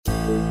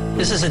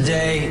This is a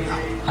day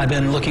I've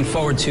been looking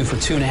forward to for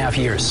 2.5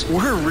 years.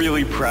 We're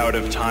really proud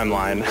of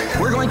Timeline.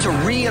 We're going to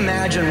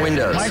reimagine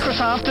Windows.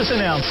 Microsoft is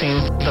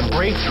announcing the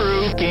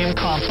breakthrough game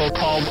console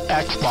called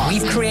Xbox.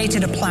 We've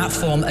created a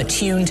platform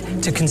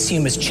attuned to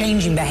consumers'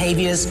 changing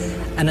behaviors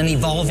and an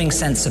evolving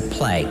sense of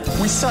play.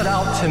 We set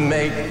out to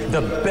make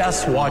the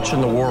best watch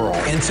in the world.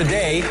 And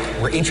today,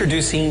 we're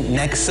introducing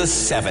Nexus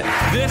 7.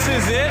 This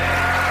is it,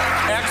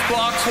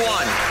 Xbox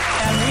One.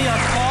 And we are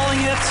calling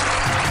it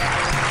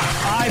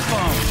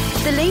iPhone.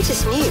 The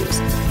latest news,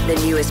 the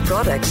newest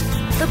products,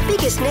 the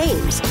biggest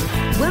names.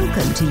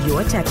 Welcome to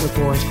Your Tech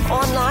Report.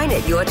 Online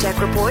at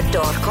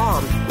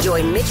YourTechReport.com.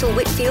 Join Mitchell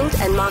Whitfield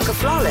and Mark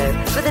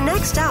Aflalo for the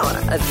next hour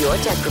of Your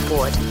Tech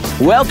Report.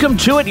 Welcome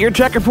to it, Your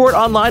Tech Report,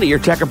 online at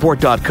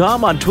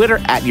YourTechReport.com, on Twitter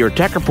at Your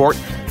Tech Report,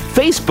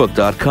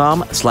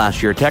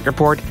 Facebook.com/Your Tech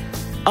Report.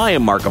 I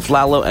am Mark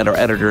Aflalo, and our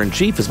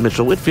editor-in-chief is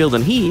Mitchell Whitfield,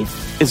 and he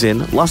is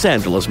in Los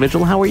Angeles.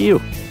 Mitchell, how are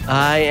you?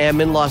 I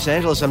am in Los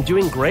Angeles. I'm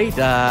doing great.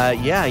 We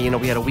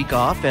had a week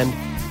off, and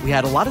we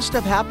had a lot of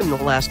stuff happen in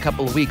the last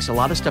couple of weeks, a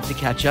lot of stuff to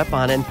catch up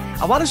on, and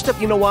a lot of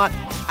stuff, you know what?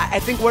 I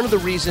think one of the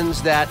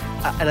reasons that,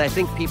 and I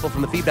think people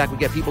from the feedback we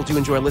get, people do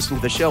enjoy listening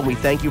to the show, and we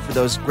thank you for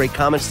those great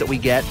comments that we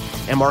get,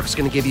 and Mark's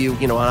going to give you,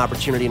 an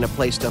opportunity and a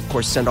place to, of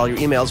course, send all your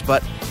emails,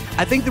 but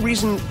I think the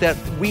reason that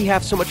we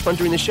have so much fun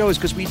doing the show is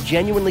because we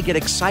genuinely get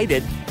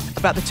excited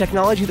about the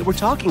technology that we're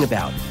talking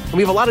about. And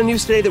we have a lot of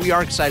news today that we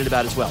are excited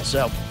about as well.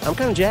 So I'm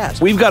kind of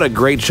jazzed. We've got a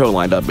great show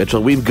lined up,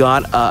 Mitchell. We've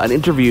got an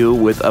interview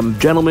with a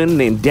gentleman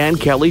named Dan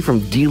Kelly from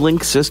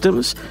D-Link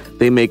Systems.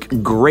 They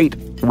make great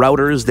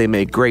routers. They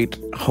make great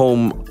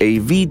home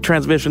AV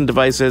transmission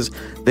devices.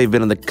 They've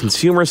been on the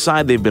consumer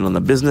side. They've been on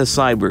the business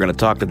side. We're going to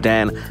talk to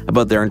Dan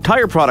about their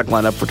entire product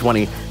lineup for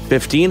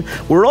 2015.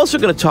 We're also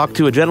going to talk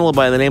to a gentleman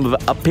by the name of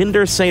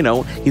Apinder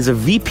Seno. He's a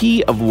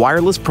VP of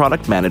Wireless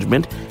Product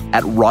Management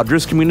at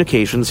Rogers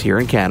Communications here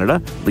in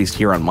Canada, at least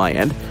here on my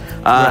end.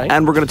 Right.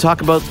 And we're going to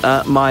talk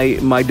about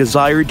my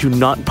desire to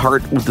not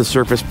part with the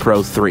Surface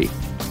Pro 3.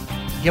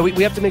 Yeah,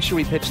 we have to make sure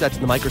we pitch that to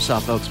the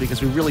Microsoft folks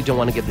because we really don't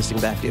want to give this thing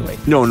back, do we?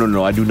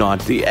 No, I do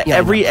not.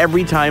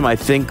 Every time I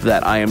think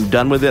that I am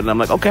done with it and I'm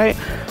like, okay,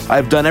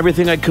 I've done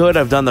everything I could.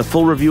 I've done the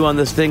full review on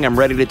this thing. I'm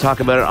ready to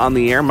talk about it on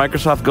the air.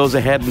 Microsoft goes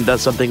ahead and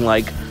does something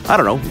like, I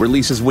don't know,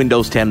 releases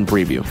Windows 10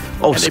 preview.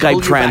 Oh,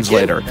 Skype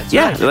Translator.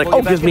 Yeah, right. They're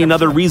like, gives me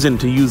another reason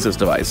to use this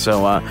device.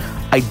 So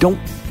I don't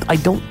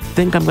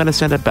think I'm going to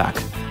send it back.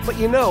 But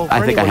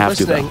I think I have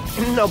to, though.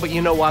 No, but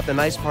you know what? The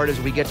nice part is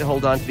we get to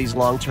hold on to these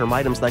long-term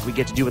items like we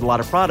get to do with a lot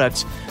of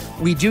products.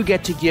 We do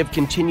get to give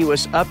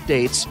continuous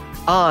updates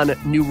on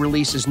new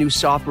releases, new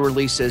software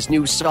releases,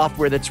 new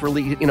software that's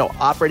really,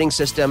 operating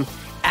system,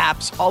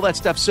 apps, all that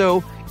stuff.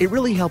 So it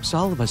really helps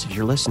all of us if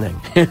you're listening.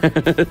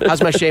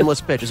 How's my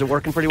shameless pitch? Is it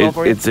working pretty well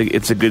for you?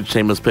 It's a good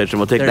shameless pitch, and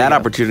we'll take that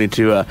opportunity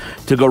to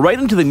go right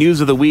into the news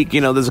of the week.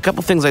 There's a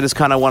couple things I just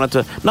kind of wanted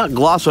to not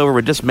gloss over,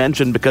 but just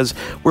mention because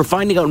we're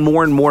finding out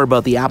more and more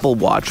about the Apple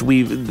Watch.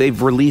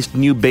 They've released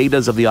new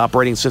betas of the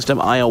operating system,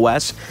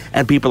 iOS,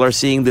 and people are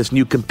seeing this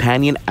new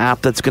companion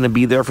app that's going to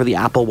be there for the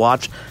Apple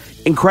Watch.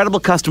 Incredible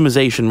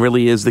customization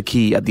really is the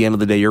key at the end of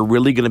the day. You're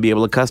really going to be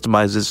able to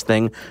customize this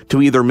thing to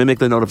either mimic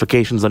the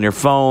notifications on your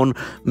phone,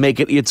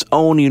 make it its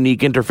own unique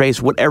interface,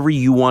 whatever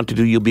you want to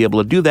do, you'll be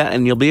able to do that,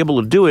 and you'll be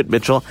able to do it,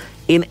 Mitchell,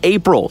 in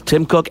April.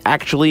 Tim Cook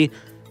actually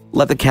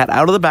let the cat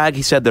out of the bag.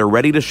 He said they're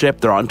ready to ship,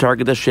 they're on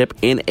target to ship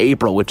in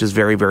April, which is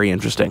very, very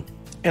interesting.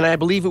 And I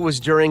believe it was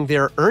during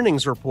their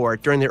earnings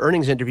report, during their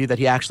earnings interview, that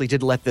he actually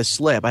did let this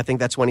slip. I think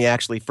that's when he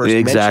actually first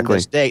mentioned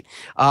this date.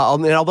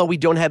 And although we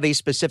don't have a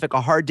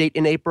hard date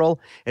in April,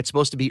 it's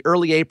supposed to be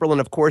early April. And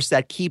of course,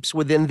 that keeps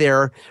within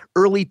their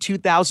early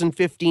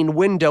 2015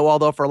 window,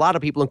 although for a lot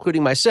of people,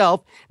 including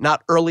myself,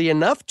 not early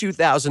enough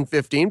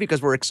 2015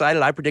 because we're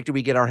excited. I predicted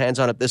we get our hands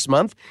on it this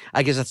month.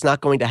 I guess that's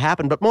not going to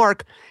happen. But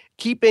Mark,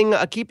 keeping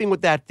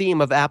with that theme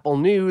of Apple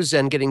news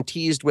and getting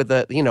teased with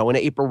an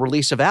April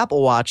release of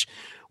Apple Watch,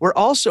 we're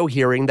also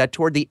hearing that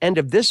toward the end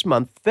of this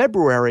month,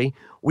 February,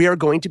 we are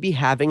going to be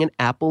having an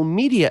Apple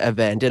media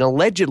event. And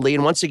allegedly,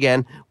 and once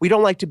again, we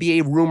don't like to be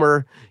a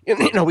rumor.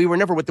 We were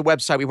never with the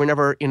website. We were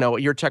never,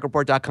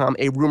 YourTechReport.com,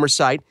 a rumor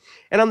site.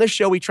 And on this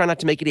show, we try not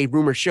to make it a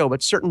rumor show,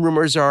 but certain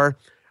rumors are,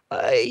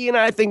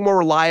 I think more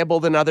reliable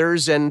than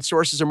others, and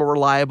sources are more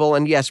reliable.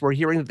 And yes, we're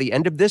hearing that at the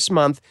end of this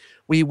month,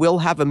 we will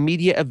have a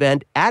media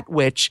event at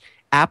which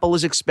Apple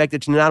is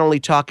expected to not only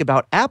talk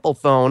about Apple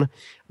phone,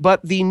 but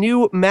the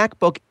new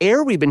MacBook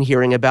Air we've been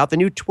hearing about, the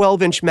new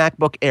 12-inch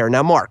MacBook Air.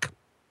 Now, Mark,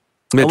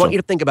 Mitchell, I want you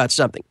to think about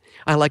something.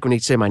 I like when you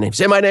say my name.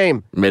 Say my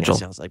name. Mitchell. Yeah,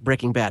 sounds like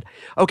Breaking Bad.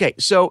 Okay,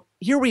 so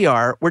here we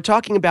are. We're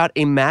talking about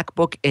a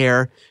MacBook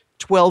Air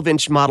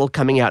 12-inch model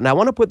coming out. Now, I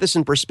want to put this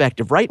in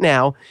perspective. Right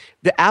now,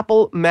 the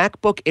Apple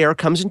MacBook Air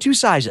comes in two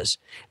sizes.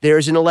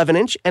 There's an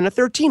 11-inch and a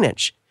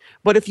 13-inch.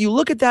 But if you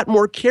look at that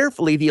more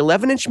carefully, the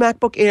 11-inch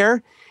MacBook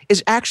Air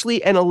is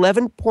actually an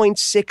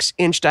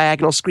 11.6-inch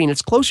diagonal screen.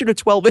 It's closer to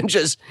 12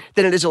 inches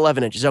than it is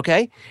 11 inches,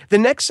 okay? The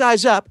next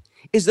size up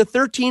is the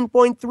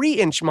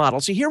 13.3-inch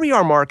model. So here we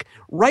are, Mark.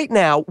 Right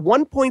now,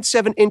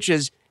 1.7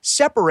 inches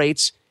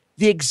separates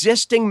the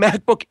existing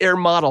MacBook Air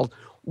model.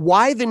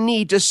 Why the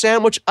need to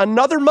sandwich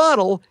another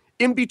model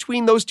in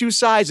between those two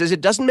sizes?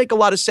 It doesn't make a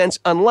lot of sense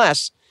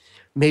unless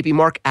maybe,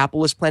 Mark,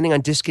 Apple is planning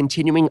on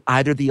discontinuing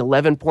either the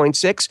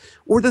 11.6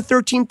 or the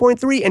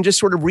 13.3 and just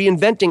sort of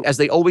reinventing, as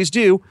they always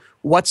do,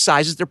 what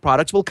sizes their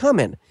products will come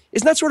in.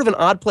 Isn't that sort of an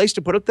odd place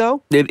to put it,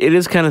 though? It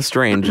is kind of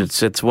strange.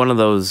 It's one of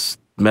those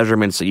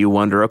measurements that you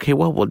wonder, okay,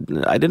 well,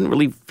 I didn't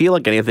really feel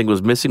like anything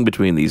was missing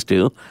between these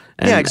two.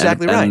 Yeah,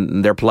 exactly right.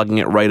 And they're plugging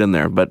it right in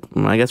there. But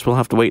I guess we'll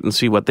have to wait and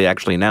see what they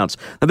actually announce.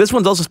 Now, this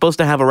one's also supposed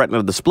to have a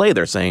Retina display,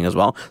 they're saying as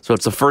well. So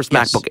it's the first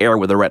MacBook Air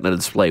with a Retina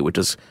display, which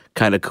is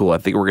kind of cool. I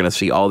think we're going to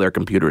see all their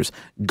computers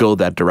go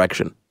that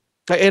direction.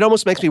 It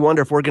almost makes me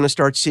wonder if we're going to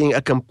start seeing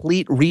a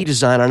complete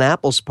redesign on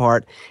Apple's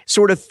part,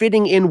 sort of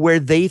fitting in where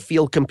they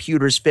feel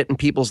computers fit in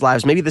people's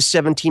lives. Maybe the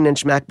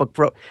 17-inch MacBook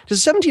Pro.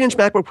 Does the 17-inch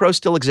MacBook Pro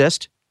still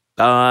exist?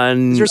 I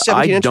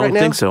don't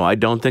think so. I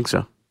don't think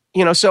so.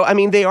 You know, so, I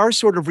mean, they are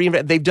sort of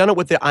reinventing. They've done it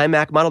with the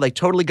iMac model. They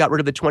totally got rid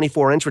of the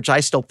 24-inch, which I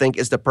still think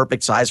is the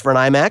perfect size for an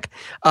iMac.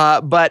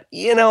 But,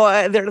 you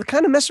know, they're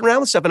kind of messing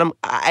around with stuff, and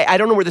I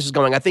don't know where this is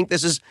going. I think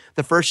this is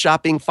the first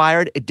shot being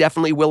fired. It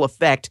definitely will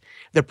affect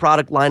the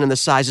product line and the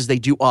sizes they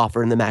do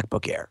offer in the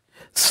MacBook Air.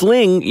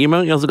 Sling, you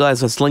know the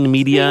guys at Sling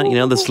Media, you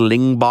know, the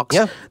Sling box?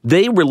 Yeah.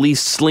 They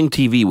released Sling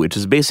TV, which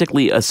is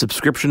basically a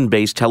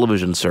subscription-based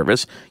television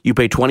service. You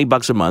pay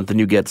 $20 a month and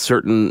you get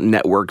certain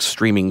networks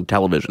streaming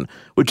television,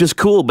 which is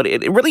cool, but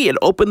it really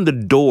opened the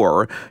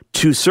door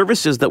to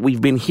services that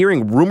we've been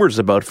hearing rumors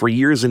about for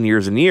years and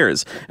years and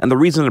years. And the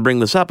reason to bring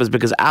this up is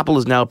because Apple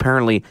is now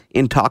apparently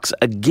in talks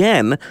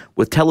again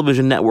with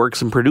television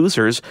networks and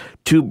producers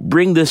to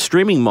bring this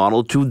streaming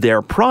model to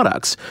their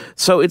products.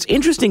 So it's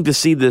interesting to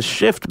see this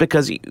shift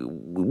because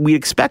we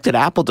expected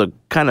Apple to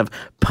kind of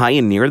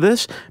pioneer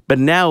this, but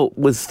now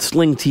with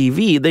Sling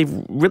TV, they've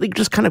really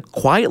just kind of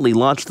quietly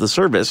launched the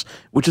service,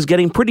 which is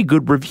getting pretty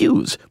good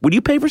reviews. Would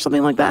you pay for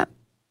something like that?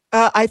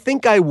 I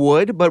think I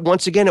would, but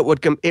once again, it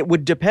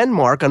would depend,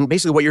 Mark, on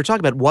basically what you're talking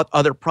about, what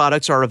other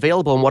products are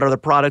available and what other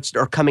products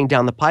are coming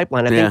down the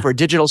pipeline. I think for a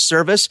digital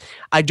service,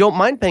 I don't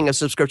mind paying a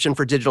subscription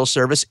for digital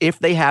service if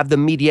they have the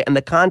media and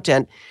the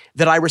content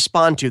that I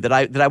respond to, that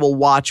I will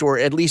watch, or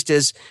at least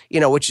is, you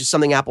know, which is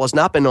something Apple has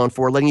not been known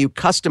for, letting you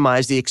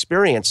customize the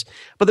experience.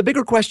 But the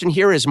bigger question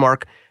here is,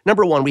 Mark,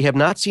 number one, we have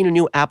not seen a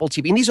new Apple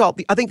TV.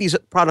 And I think these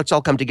products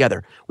all come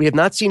together. We have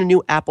not seen a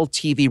new Apple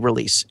TV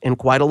release in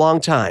quite a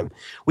long time.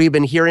 We've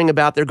been hearing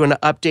about they're going to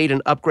update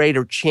and upgrade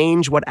or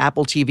change what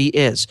Apple TV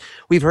is.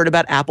 We've heard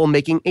about Apple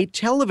making a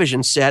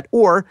television set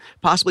or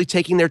possibly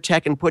taking their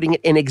tech and putting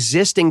it in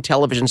existing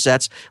television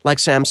sets like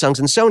Samsung's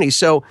and Sony's.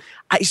 So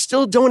I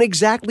still don't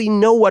exactly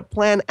know what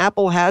plan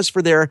Apple has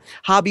for their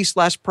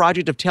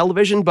hobby/project of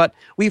television, but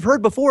we've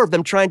heard before of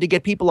them trying to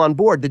get people on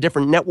board, the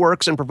different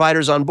networks and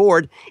providers on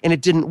board, and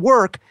it didn't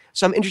work.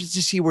 So I'm interested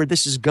to see where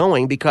this is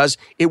going because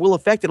it'll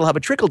have a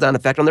trickle-down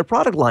effect on their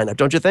product lineup,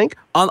 don't you think?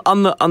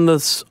 On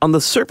the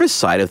service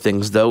side of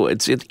things, though,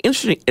 it's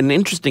an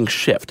interesting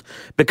shift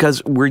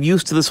because we're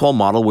used to this whole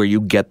model where you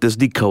get this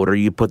decoder,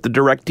 you put the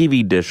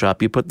DirecTV dish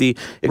up, you put the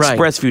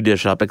ExpressView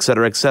dish up, et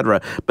cetera, et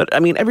cetera. But I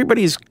mean,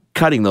 everybody's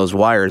cutting those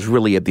wires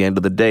really at the end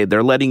of the day.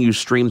 They're letting you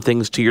stream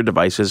things to your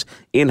devices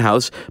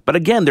in-house. But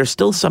again, there's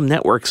still some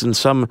networks and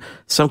some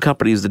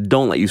companies that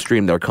don't let you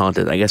stream their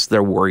content. I guess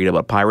they're worried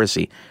about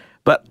piracy.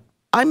 But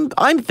I'm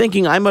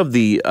thinking, I'm of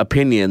the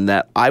opinion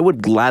that I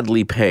would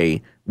gladly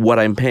pay what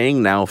I'm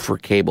paying now for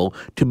cable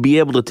to be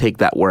able to take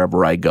that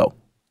wherever I go.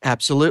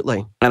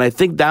 Absolutely. And I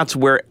think that's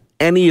where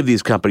any of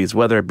these companies,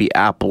 whether it be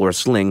Apple or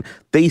Sling,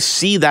 they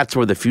see that's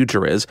where the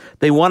future is.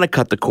 They want to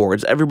cut the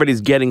cords.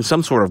 Everybody's getting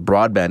some sort of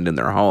broadband in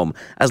their home.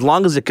 As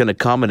long as it can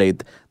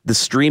accommodate the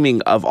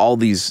streaming of all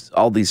these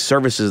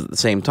services at the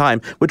same time,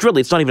 which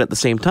really, it's not even at the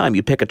same time.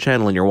 You pick a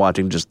channel and you're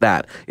watching just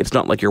that. It's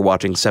not like you're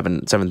watching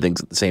seven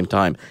things at the same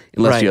time,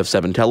 unless you have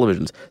 7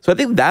 televisions. So I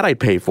think that I'd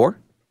pay for.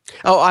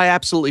 Oh, I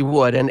absolutely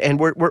would. And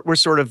we're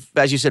sort of,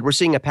 as you said, we're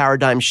seeing a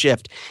paradigm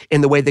shift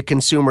in the way that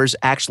consumers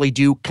actually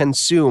do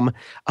consume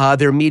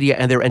their media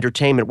and their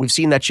entertainment. We've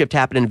seen that shift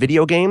happen in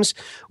video games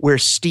where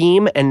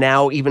Steam and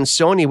now even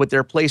Sony with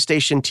their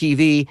PlayStation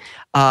TV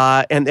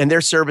and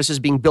their services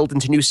being built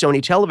into new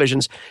Sony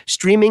televisions.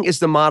 Streaming is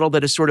the model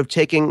that is sort of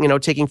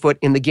taking foot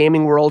in the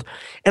gaming world.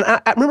 And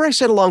I remember I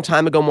said a long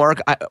time ago, Mark,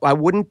 I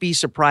wouldn't be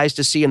surprised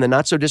to see in the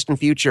not so distant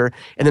future,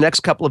 in the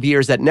next couple of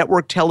years, that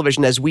network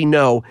television as we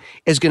know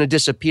is going to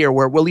disappear,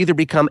 where it will either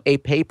become a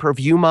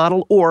pay-per-view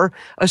model or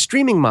a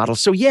streaming model.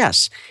 So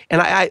yes,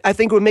 and I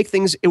think it would make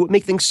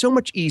things so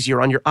much easier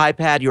on your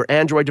iPad, your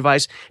Android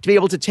device, to be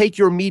able to take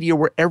your media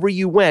wherever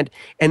you went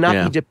and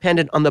not be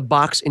dependent on the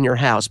box in your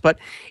house. But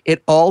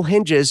it all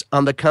hinges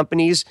on the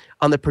companies,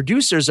 on the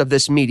producers of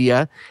this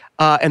media,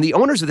 and the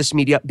owners of this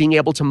media being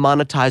able to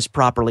monetize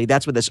properly.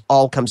 That's what this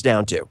all comes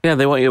down to. Yeah,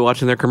 they want you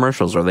watching their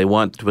commercials, or they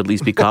want to at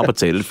least be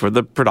compensated for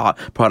the product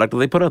that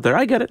they put out there.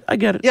 I get it.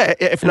 Yeah,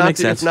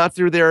 if not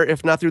through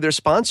their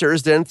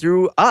sponsors, then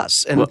through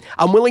us. And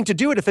I'm willing to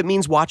do it if it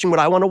means watching what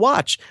I want to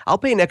watch. I'll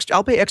pay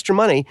extra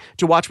money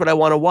to watch what I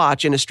want to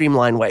watch in a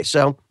streamlined way.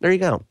 So there you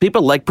go.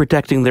 People like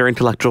protecting their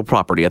intellectual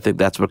property. I think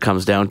that's what it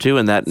comes down to,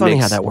 and that funny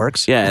how that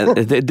works. Yeah,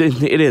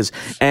 it is.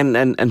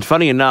 And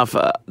funny enough,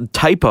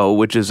 Typo,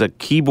 which is a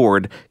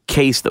keyboard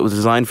case that was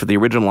designed for the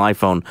original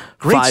iPhone.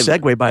 Great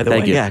segue, by the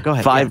way. Yeah, go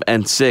ahead. 5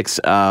 and 6.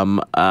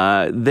 They're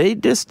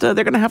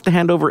going to have to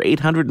hand over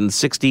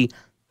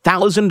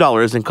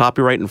 $860,000 in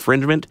copyright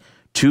infringement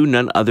to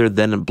none other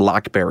than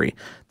BlackBerry.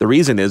 The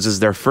reason is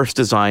their first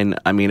design.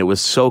 I mean, it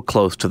was so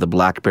close to the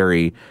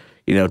BlackBerry,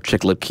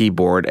 chiclet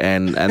keyboard,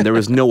 and there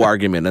was no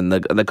argument. And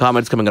the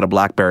comments coming out of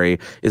BlackBerry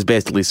is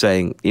basically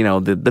saying,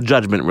 the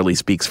judgment really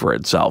speaks for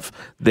itself.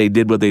 They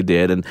did what they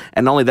did, and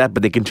not only that,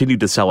 but they continued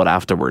to sell it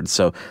afterwards.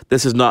 So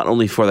this is not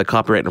only for the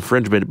copyright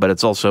infringement, but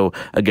it's also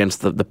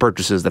against the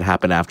purchases that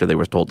happened after they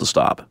were told to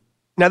stop.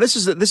 Now, this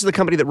is the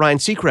company that Ryan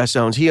Seacrest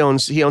owns. He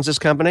owns this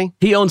company?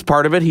 He owns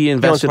part of it. He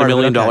invested $1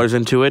 million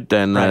into it,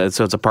 and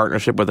so it's a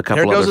partnership with a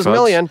couple other folks. There goes his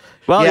million.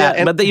 Well,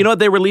 yeah, but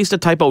they released a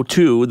Typo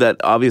 2 that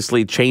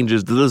obviously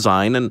changes the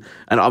design and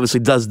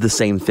obviously does the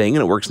same thing,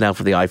 and it works now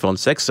for the iPhone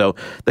 6. So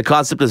the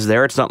concept is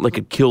there. It's not like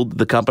it killed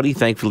the company.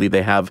 Thankfully,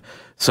 they have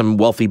some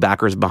wealthy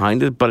backers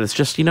behind it, but it's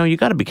just, you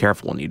got to be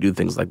careful when you do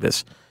things like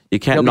this. You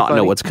can't not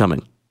know what's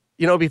coming.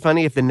 It'd be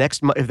funny if the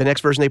next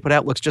version they put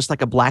out looks just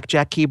like a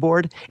blackjack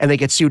keyboard and they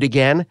get sued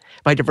again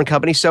by a different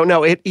company. So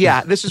no,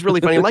 this is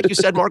really funny. Like you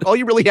said, Mark, all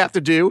you really have to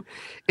do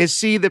is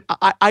see that.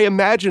 I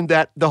imagine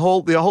that the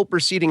whole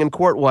proceeding in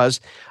court was,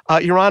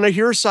 Your Honor,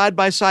 here are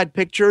side-by-side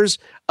pictures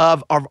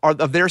of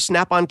their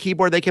Snap-on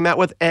keyboard they came out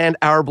with and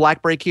our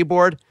BlackBerry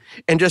keyboard.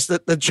 And just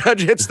the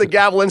judge hits the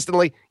gavel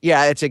instantly.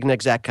 Yeah, it's an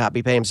exact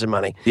copy. Pay him some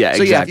money. Yeah,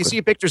 so exactly. Yeah, if you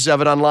see pictures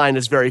of it online,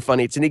 it's very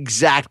funny. It's an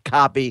exact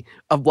copy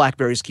of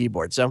BlackBerry's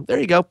keyboard. So there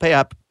you go. Pay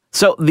up.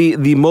 So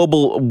the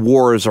mobile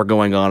wars are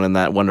going on in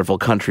that wonderful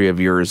country of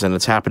yours, and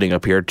it's happening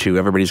up here too.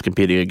 Everybody's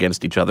competing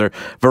against each other.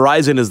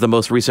 Verizon is the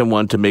most recent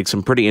one to make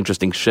some pretty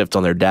interesting shifts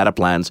on their data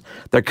plans.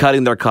 They're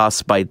cutting their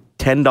costs by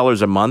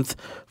 $10 a month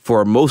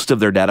for most of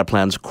their data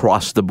plans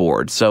across the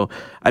board. So,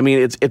 I mean,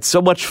 it's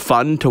so much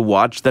fun to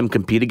watch them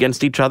compete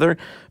against each other,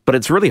 but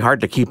it's really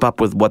hard to keep up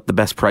with what the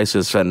best price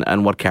is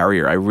and what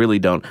carrier. I really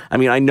don't. I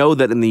mean, I know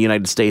that in the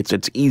United States,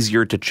 it's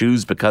easier to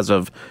choose because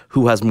of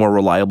who has more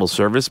reliable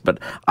service, but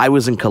I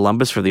was in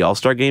Columbus for the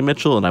All-Star game,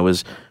 Mitchell, and I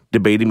was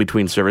debating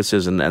between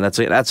services, and that's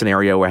an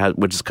area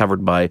which is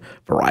covered by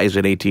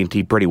Verizon,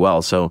 AT&T pretty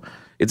well. So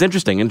it's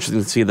interesting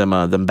to see them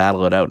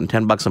battle it out. And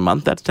 $10 a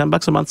month, that's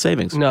 $10 a month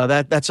savings. No,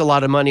 that's a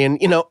lot of money. And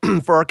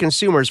for our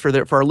consumers, for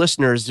our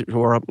listeners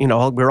who are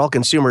we're all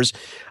consumers,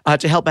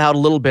 to help out a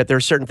little bit, there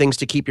are certain things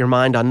to keep your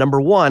mind on.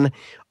 Number one,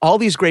 all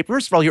these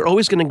first of all, you're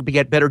always going to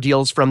get better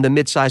deals from the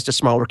mid-sized to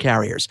smaller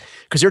carriers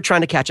because they're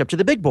trying to catch up to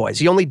the big boys.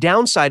 The only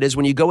downside is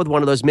when you go with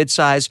one of those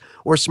mid-size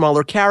or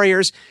smaller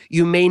carriers,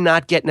 you may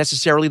not get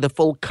necessarily the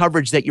full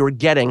coverage that you're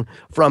getting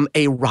from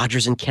a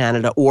Rogers in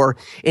Canada or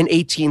an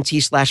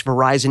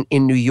AT&T/Verizon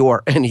in New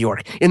York,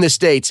 in the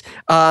States.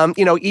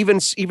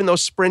 Even though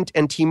Sprint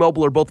and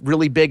T-Mobile are both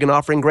really big and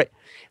offering great,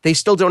 they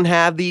still don't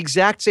have the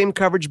exact same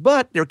coverage,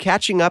 but they're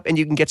catching up and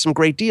you can get some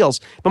great deals.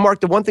 But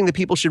Mark, the one thing that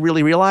people should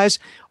really realize,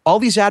 all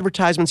these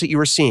advertisements that you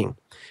are seeing,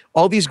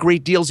 all these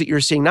great deals that you're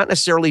seeing, not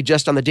necessarily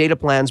just on the data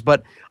plans,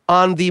 but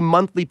on the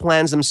monthly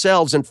plans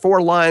themselves and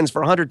 4 lines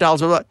for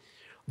 $100,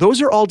 those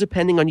are all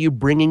depending on you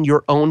bringing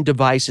your own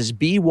devices,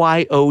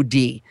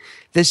 BYOD.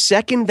 The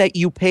second that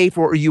you pay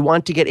for or you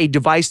want to get a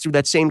device through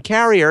that same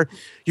carrier,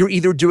 you're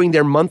either doing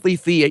their monthly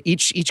fee.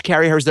 Each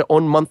carrier has their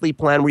own monthly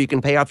plan where you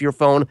can pay off your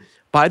phone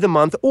by the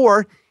month,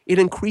 or it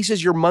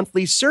increases your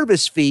monthly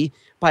service fee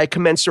by a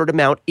commensurate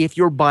amount if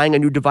you're buying a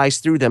new device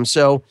through them.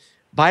 So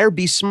buyer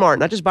be smart,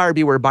 not just buyer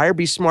beware, buyer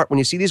be smart. When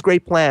you see these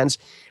great plans,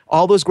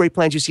 all those great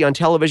plans you see on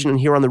television and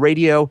here on the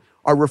radio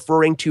are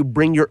referring to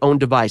bring your own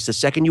device. The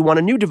second you want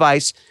a new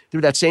device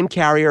through that same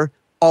carrier,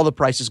 all the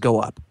prices go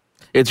up.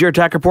 It's your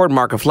Tech Report.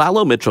 Mark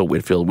Aflalo, Mitchell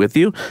Whitfield with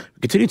you. We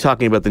continue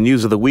talking about the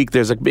news of the week.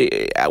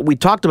 We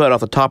talked about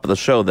off the top of the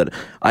show that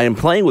I am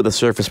playing with the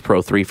Surface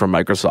Pro 3 from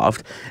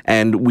Microsoft,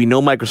 and we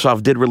know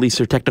Microsoft did release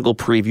their technical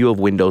preview of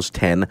Windows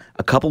 10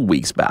 a couple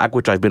weeks back,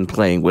 which I've been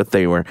playing with.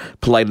 They were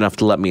polite enough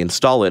to let me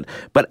install it,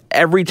 but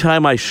every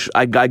time I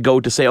go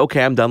to say,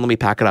 okay, I'm done, let me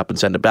pack it up and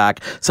send it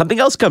back, something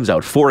else comes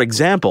out. For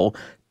example,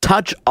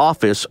 Touch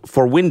Office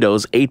for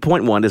Windows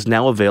 8.1 is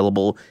now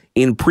available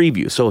in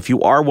preview. So if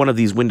you are one of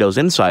these Windows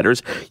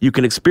insiders, you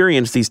can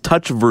experience these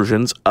touch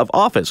versions of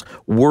Office,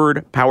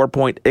 Word,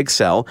 PowerPoint,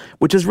 Excel,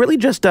 which is really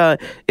just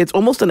it's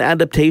almost an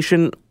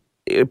adaptation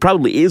it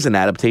probably is an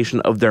adaptation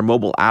of their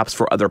mobile apps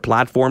for other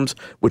platforms,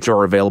 which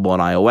are available on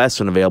iOS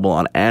and available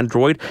on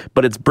Android,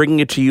 but it's bringing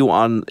it to you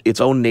on its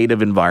own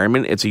native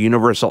environment. It's a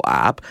universal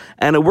app,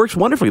 and it works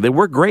wonderfully. They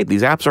work great.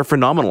 These apps are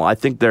phenomenal. I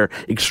think they're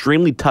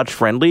extremely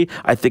touch-friendly.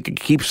 I think it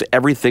keeps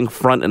everything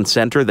front and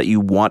center that you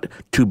want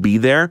to be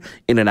there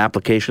in an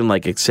application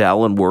like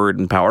Excel and Word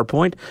and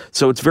PowerPoint.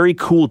 So it's very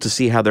cool to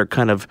see how they're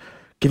kind of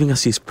giving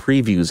us these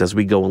previews as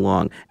we go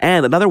along.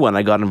 And another one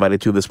I got invited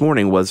to this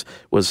morning was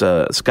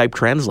Skype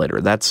Translator.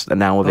 That's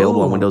now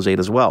available on Windows 8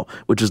 as well,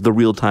 which is the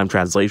real-time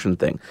translation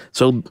thing.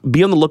 So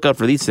be on the lookout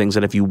for these things,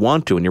 and if you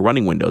want to, and you're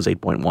running Windows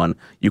 8.1,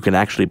 you can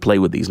actually play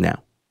with these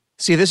now.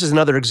 See, this is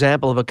another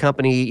example of a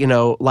company,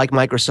 like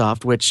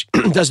Microsoft, which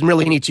doesn't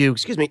really need to,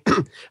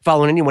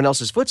 follow in anyone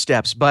else's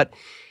footsteps, but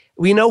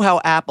we know how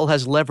Apple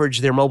has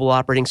leveraged their mobile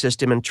operating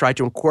system and tried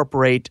to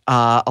incorporate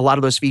a lot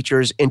of those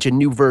features into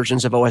new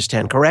versions of OS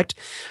X, correct?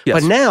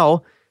 Yes. But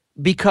now,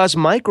 because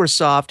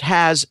Microsoft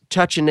has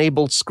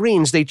touch-enabled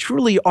screens, they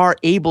truly are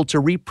able to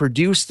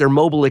reproduce their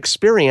mobile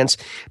experience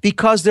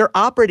because their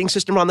operating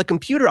system on the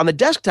computer, on the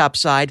desktop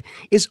side,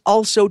 is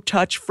also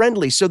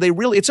touch-friendly. So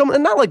it's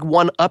not like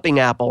one-upping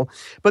Apple,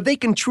 but they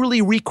can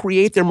truly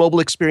recreate their mobile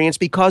experience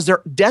because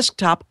their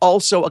desktop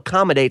also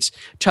accommodates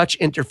touch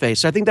interface.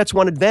 So I think that's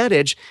one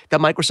advantage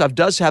that Microsoft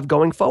does have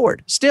going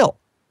forward still.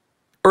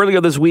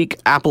 Earlier this week,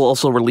 Apple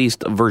also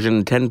released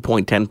version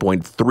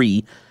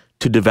 10.10.3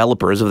 to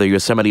developers of the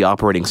Yosemite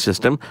operating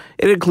system.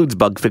 It includes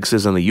bug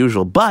fixes and the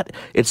usual, but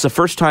it's the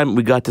first time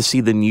we got to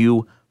see the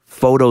new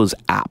Photos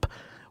app,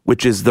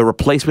 which is the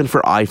replacement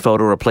for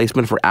iPhoto,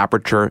 replacement for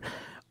Aperture.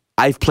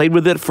 I've played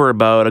with it for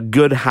about a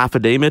good half a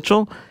day,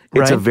 Mitchell.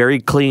 It's a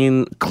very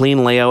clean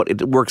layout.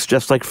 It works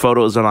just like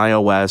Photos on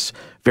iOS.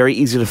 Very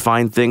easy to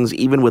find things,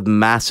 even with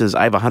masses.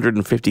 I have a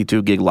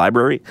 152 gig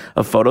library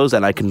of photos,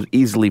 and I can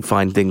easily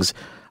find things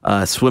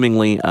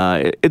swimmingly.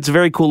 It's a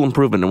very cool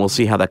improvement, and we'll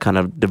see how that kind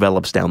of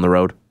develops down the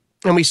road.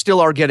 And we still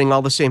are getting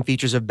all the same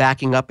features of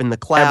backing up in the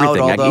cloud.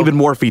 Everything, even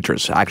more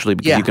features, actually,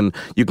 because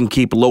you can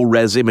keep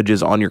low-res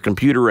images on your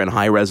computer and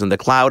high-res in the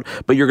cloud,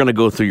 but you're going to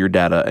go through your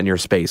data and your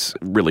space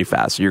really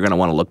fast, so you're going to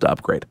want to look to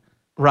upgrade.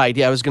 Right.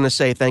 Yeah, I was going to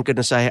say, thank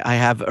goodness I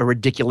have a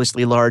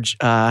ridiculously large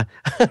plan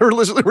from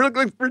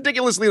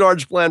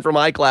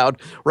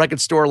iCloud where I could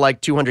store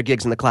like 200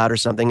 gigs in the cloud or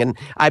something. And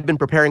I've been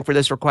preparing for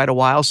this for quite a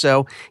while.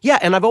 So yeah,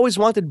 and I've always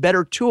wanted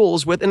better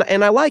tools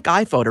and I like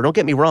iPhoto, don't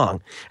get me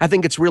wrong. I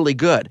think it's really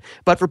good.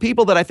 But for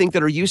people that I think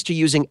that are used to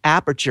using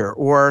Aperture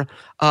or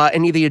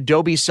any of the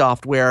Adobe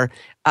software,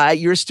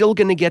 you're still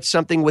going to get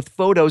something with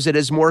Photos that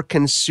is more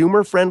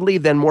consumer friendly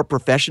than more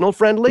professional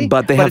friendly.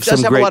 But it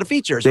does have a lot of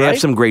features. They have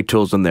some great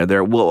tools in there.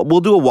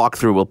 We'll do a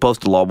walkthrough. We'll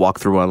post a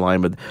walkthrough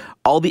online. But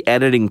all the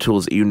editing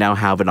tools that you now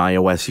have in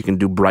iOS, you can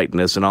do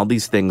brightness and all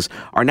these things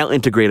are now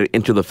integrated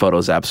into the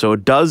Photos app. So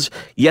it does.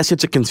 Yes,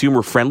 it's a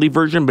consumer friendly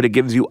version, but it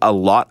gives you a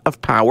lot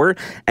of power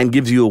and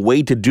gives you a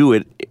way to do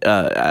it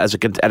at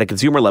a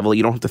consumer level.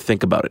 You don't have to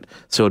think about it.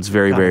 So it's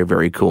very, very,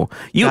 very cool.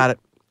 Got it.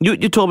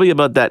 You told me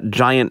about that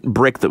giant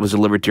brick that was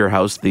delivered to your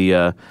house,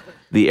 the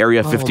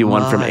Area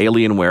 51 from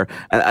Alienware.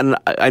 And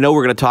I know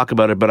we're going to talk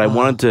about it, but I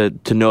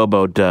wanted to know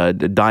about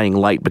Dying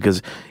Light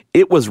because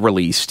it was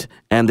released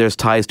and there's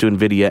ties to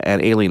NVIDIA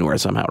and Alienware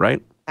somehow,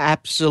 right?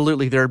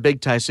 Absolutely. There are big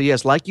ties. So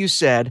yes, like you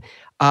said,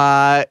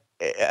 I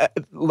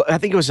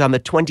think it was on the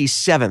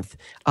 27th.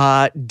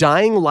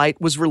 Dying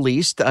Light was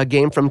released, a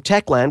game from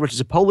Techland, which is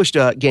a Polish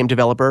game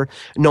developer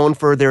known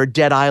for their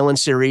Dead Island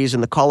series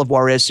and the Call of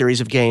Juarez series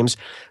of games.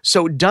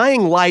 So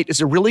Dying Light is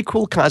a really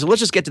cool concept.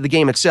 Let's just get to the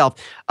game itself.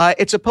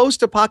 It's a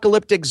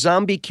post-apocalyptic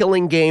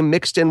zombie-killing game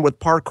mixed in with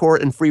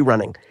parkour and free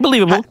running.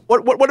 Believable.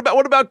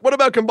 What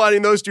about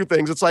combining those two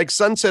things? It's like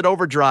Sunset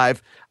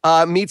Overdrive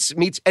meets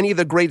any of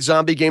the great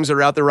zombie games that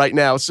are out there right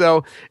now.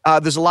 So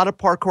there's a lot of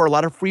parkour, a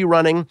lot of free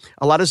running,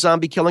 a lot of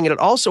zombie killing, and it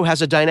also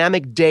has a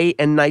dynamic day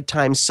and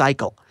nighttime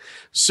cycle.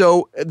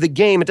 So the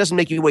game, it doesn't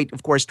make you wait,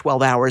 of course,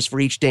 12 hours for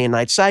each day and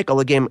night cycle.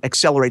 The game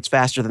accelerates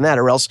faster than that,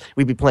 or else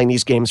we'd be playing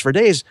these games for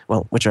days.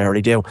 Well, which I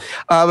already do.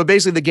 But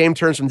basically, the game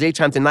turns from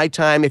daytime to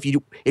nighttime. If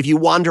you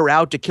wander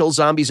out to kill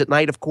zombies at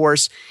night, of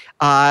course,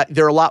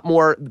 there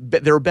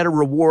are better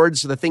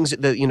rewards. The things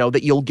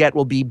that you'll get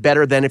will be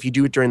better than if you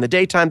do it during the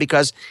daytime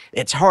because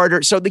it's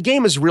harder. So the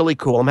game is really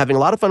cool. I'm having a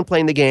lot of fun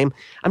playing the game.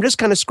 I'm just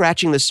kind of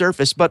scratching the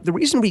surface. But the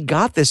reason we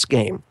got this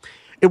game,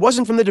 it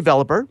wasn't from the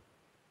developer.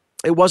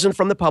 It wasn't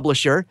from the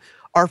publisher.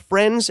 Our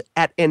friends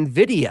at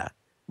NVIDIA,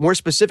 more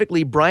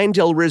specifically Brian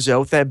Del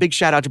Rizzo, big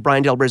shout out to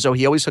Brian Del Rizzo.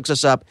 He always hooks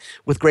us up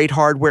with great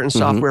hardware and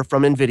software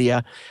from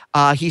NVIDIA.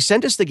 He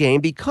sent us the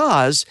game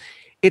because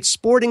it's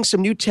sporting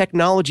some new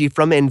technology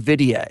from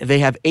NVIDIA. They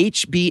have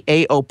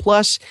HBAO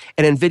Plus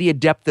and NVIDIA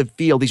Depth of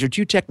Field. These are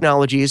two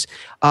technologies.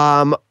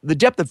 The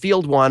Depth of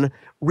Field one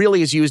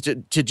really is used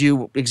to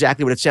do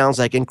exactly what it sounds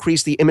like,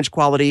 increase the image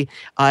quality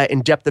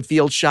and depth of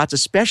field shots,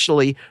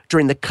 especially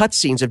during the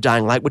cutscenes of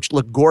Dying Light, which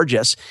look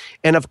gorgeous.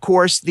 And of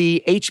course,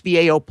 the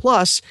HBAO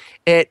Plus,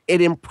 it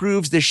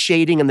improves the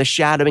shading and the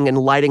shadowing and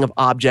lighting of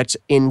objects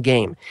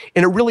in-game.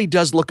 And it really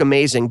does look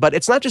amazing. But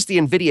it's not just the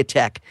NVIDIA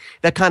tech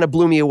that kind of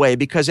blew me away,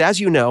 because as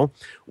you know,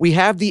 we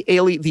have the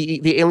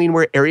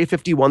Alienware Area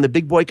 51, the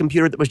big boy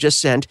computer that was just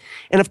sent.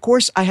 And of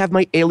course, I have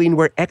my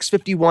Alienware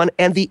X51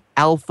 and the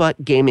Alpha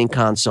gaming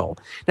console.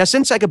 Now,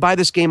 since I could buy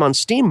this game on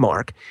Steam,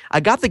 Mark, I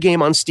got the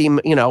game on Steam,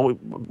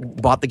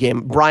 bought the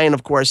game. Brian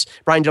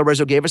Del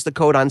Rizzo gave us the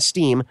code on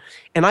Steam,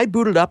 and I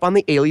booted up on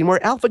the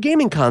Alienware Alpha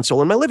gaming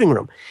console in my living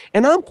room.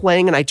 And I'm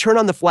playing, and I turn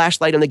on the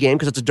flashlight in the game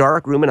because it's a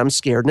dark room and I'm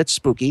scared and it's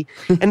spooky.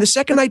 And the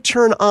second I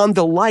turn on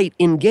the light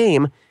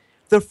in-game,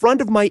 the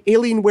front of my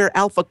Alienware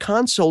Alpha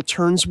console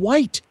turns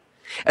white.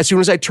 As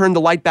soon as I turn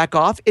the light back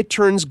off, it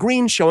turns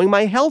green, showing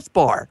my health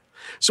bar.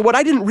 So what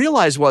I didn't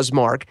realize was,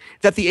 Mark,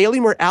 that the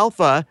Alienware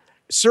Alpha,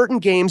 certain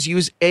games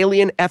use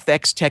Alien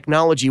FX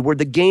technology where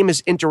the game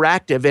is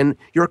interactive and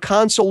your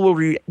console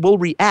will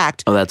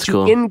react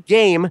to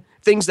in-game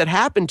things that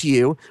happen to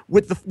you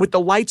with the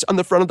lights on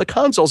the front of the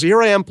console. So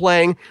here I am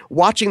playing,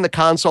 watching the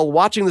console,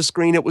 watching the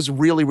screen. It was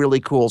really, really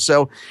cool.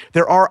 So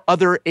there are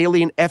other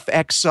Alien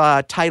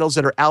FX titles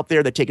that are out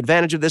there that take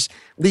advantage of this.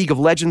 League of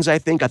Legends, I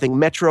think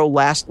Metro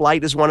Last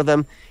Light is one of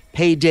them.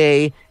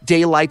 Payday,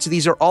 Daylight. So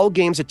these are all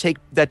games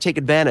that take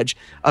advantage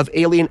of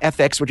Alien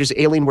FX, which is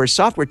Alienware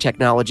software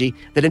technology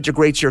that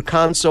integrates your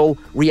console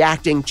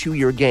reacting to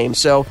your game.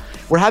 So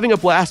we're having a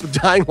blast with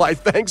Dying Light,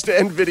 thanks to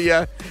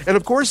NVIDIA. And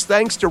of course,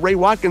 thanks to Ray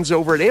Watkins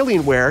over at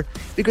Alienware,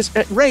 because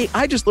Ray,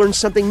 I just learned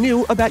something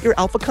new about your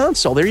Alpha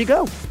console. There you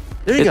go.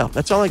 There you go.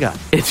 That's all I got.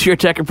 It's your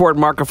Tech Report.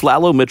 Mark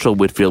Aflalo, Mitchell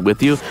Whitfield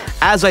with you.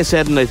 As I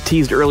said and I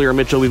teased earlier,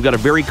 Mitchell, we've got a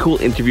very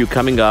cool interview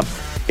coming up.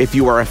 If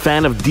you are a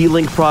fan of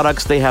D-Link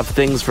products, they have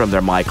things from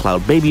their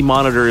MyCloud baby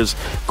monitors,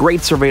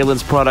 great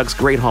surveillance products,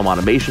 great home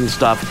automation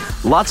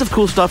stuff. Lots of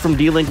cool stuff from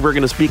D-Link. We're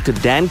going to speak to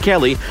Dan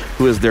Kelly,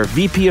 who is their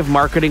VP of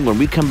Marketing, when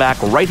we come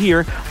back right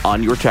here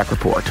on Your Tech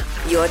Report.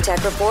 Your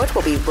Tech Report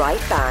will be right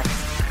back.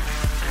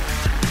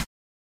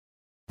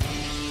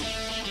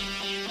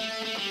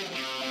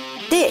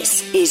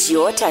 This is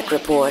Your Tech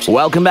Report.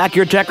 Welcome back,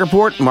 Your Tech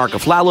Report. Mark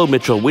Aflalo,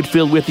 Mitchell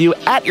Whitfield with you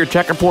at Your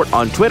Tech Report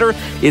on Twitter.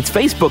 It's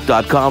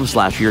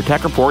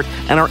facebook.com/YourTechReport,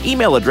 and our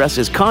email address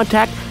is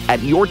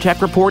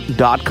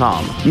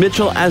contact@YourTechReport.com.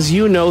 Mitchell, as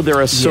you know,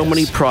 there are so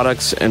many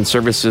products and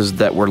services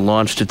that were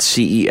launched at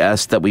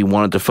CES that we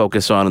wanted to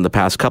focus on in the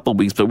past couple of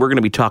weeks, but we're going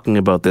to be talking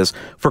about this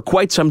for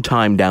quite some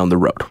time down the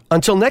road.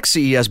 Until next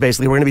CES,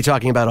 basically, we're going to be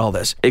talking about all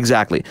this.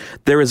 Exactly.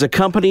 There is a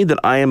company that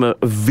I am a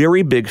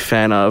very big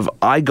fan of.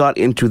 I got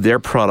into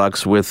their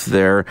products with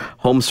their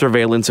home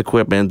surveillance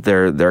equipment,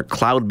 their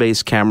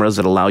cloud-based cameras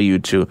that allow you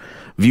to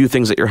view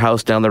things at your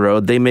house down the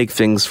road. They make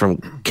things from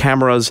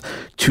cameras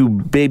to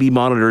baby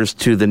monitors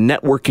to the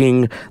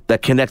networking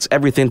that connects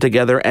everything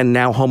together, and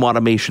now home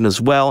automation as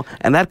well.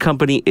 And that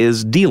company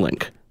is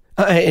D-Link.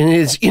 And it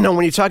is,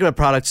 when you're talking about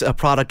products, a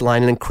product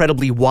line, an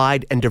incredibly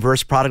wide and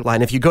diverse product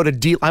line. If you go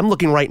to I'm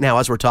looking right now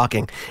as we're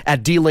talking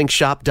at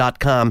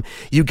dlinkshop.com,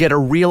 you get a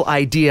real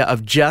idea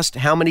of just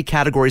how many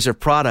categories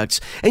of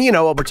products. And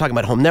we're talking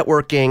about home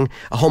networking,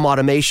 home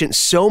automation,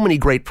 so many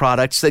great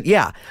products that,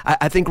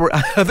 I think we're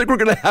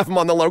going to have them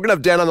on the line. We're going to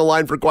have Dan on the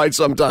line for quite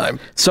some time.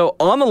 So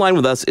on the line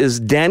with us is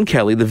Dan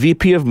Kelly, the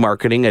VP of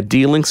Marketing at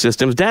D-Link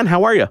Systems. Dan,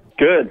 how are you?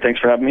 Good. Thanks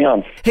for having me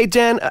on. Hey,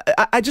 Dan,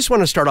 I just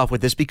want to start off with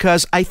this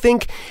because I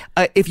think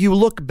if you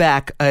look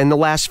back in the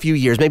last few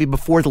years, maybe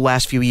before the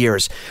last few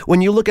years, when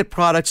you look at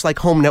products like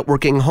home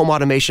networking, home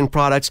automation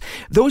products,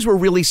 those were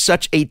really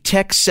such a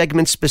tech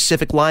segment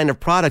specific line of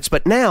products.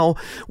 But now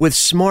with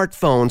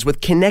smartphones,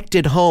 with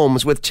connected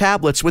homes, with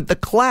tablets, with the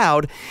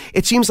cloud,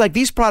 it seems like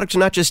these products are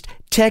not just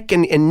tech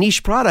and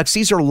niche products.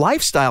 These are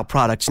lifestyle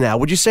products now.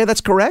 Would you say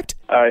that's correct?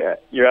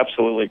 You're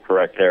absolutely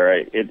correct there.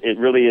 It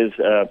really is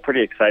a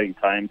pretty exciting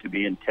time to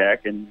be in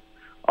tech, and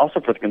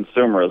also for the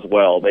consumer as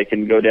well. They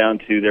can go down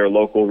to their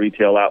local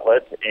retail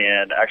outlet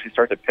and actually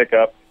start to pick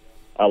up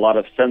a lot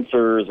of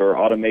sensors or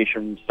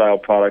automation-style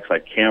products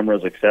like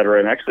cameras, et cetera,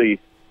 and actually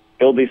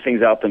build these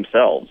things out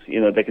themselves.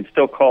 They can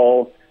still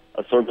call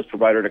a service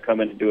provider to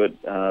come in and do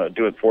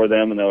it for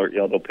them, and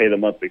they'll pay the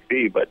monthly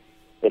fee. But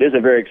it is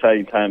a very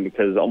exciting time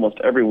because almost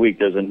every week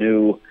there's a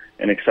new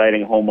and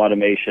exciting home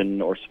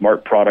automation or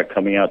smart product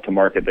coming out to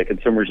market that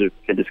consumers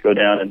can just go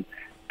down and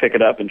pick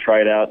it up and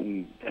try it out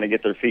and kind of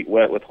get their feet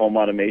wet with home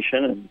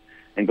automation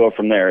and go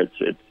from there.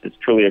 It's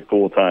truly a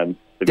cool time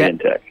to be in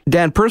tech.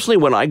 Dan, personally,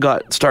 when I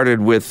got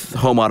started with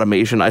home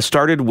automation, I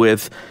started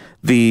with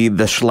the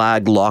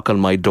Schlag lock on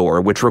my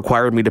door, which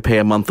required me to pay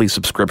a monthly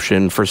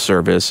subscription for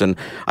service. And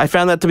I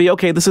found that to be,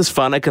 okay, this is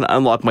fun. I can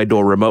unlock my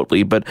door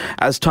remotely. But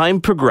as time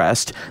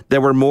progressed,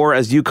 there were more,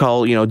 as you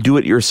call,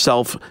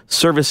 do-it-yourself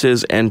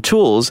services and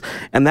tools.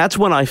 And that's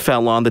when I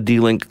fell on the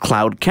D-Link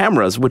cloud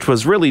cameras, which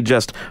was really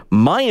just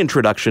my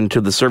introduction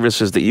to the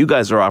services that you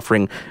guys are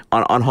offering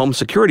on home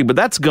security. But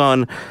that's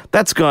gone.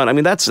 I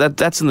mean, that's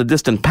in the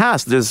distant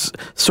past. There's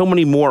so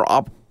many more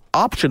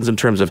options in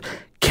terms of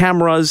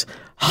cameras,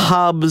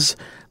 hubs.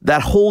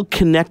 That whole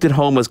connected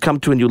home has come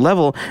to a new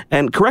level.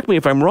 And correct me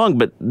if I'm wrong,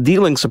 but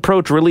D-Link's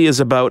approach really is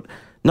about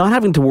not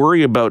having to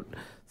worry about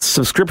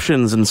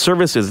subscriptions and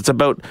services. It's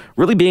about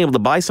really being able to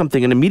buy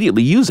something and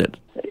immediately use it.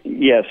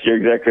 Yes, you're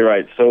exactly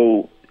right.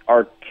 So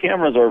our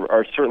cameras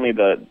are certainly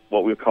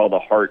what we call the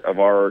heart of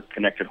our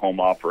connected home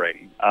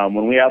offering.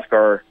 When we ask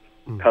our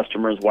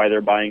customers why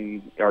they're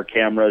buying our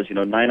cameras,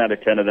 9 out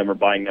of 10 of them are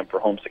buying them for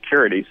home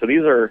security. So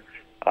these are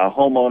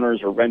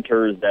homeowners or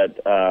renters that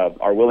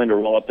are willing to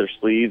roll up their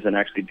sleeves and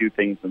actually do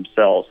things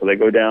themselves. So they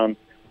go down,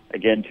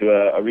 again, to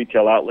a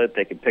retail outlet.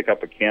 They can pick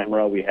up a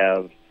camera. We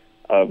have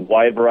a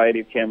wide variety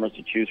of cameras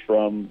to choose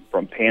from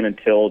pan and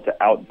tilt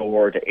to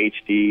outdoor to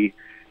HD.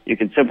 You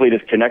can simply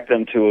just connect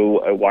them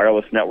to a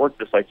wireless network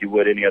just like you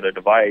would any other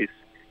device,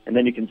 and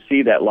then you can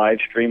see that live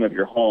stream of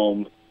your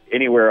home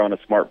anywhere on a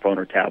smartphone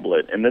or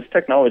tablet. And this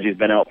technology has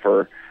been out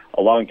for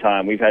a long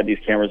time. We've had these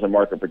cameras in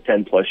market for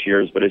 10 plus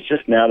years, but it's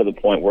just now to the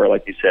point where,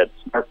 like you said,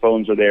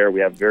 smartphones are there.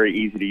 We have very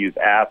easy to use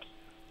apps.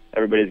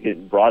 Everybody's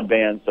getting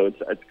broadband, so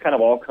it's kind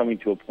of all coming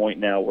to a point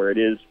now where it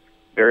is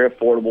very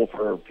affordable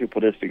for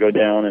people just to go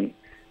down and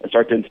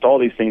start to install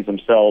these things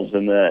themselves.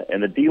 And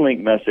the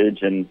D-Link message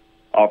and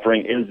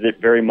offering is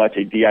very much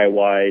a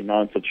DIY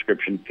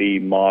non-subscription fee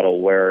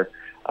model where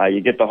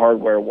you get the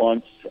hardware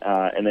once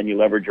and then you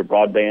leverage your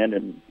broadband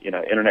and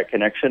internet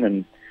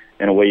connection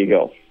and away you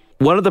go.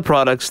 One of the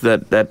products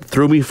that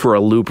threw me for a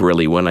loop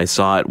really when I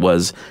saw it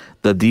was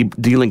the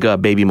D-Link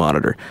baby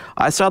monitor.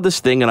 I saw this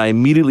thing and I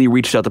immediately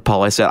reached out to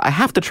Paul. I said, I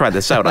have to try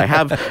this out. I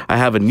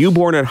have a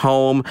newborn at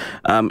home.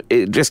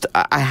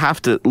 I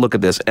have to look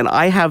at this. And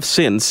I have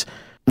since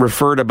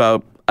referred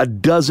about a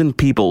dozen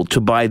people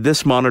to buy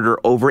this monitor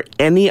over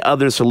any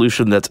other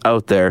solution that's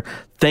out there,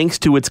 thanks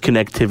to its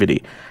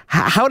connectivity.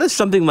 How does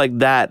something like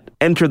that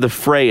enter the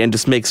fray and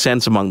just make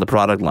sense among the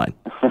product line?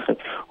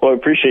 Well, I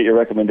appreciate your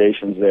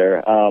recommendations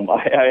there.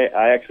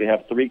 I actually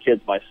have 3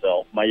 kids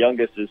myself. My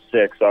youngest is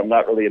 6, so I'm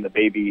not really in the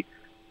baby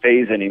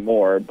phase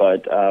anymore,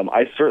 but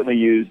I certainly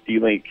use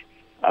D-Link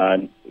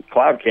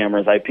cloud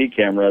cameras, IP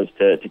cameras,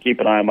 to keep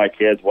an eye on my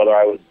kids, whether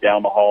I was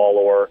down the hall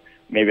or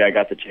maybe I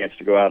got the chance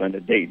to go out on a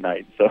date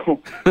night.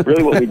 So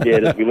really what we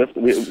did is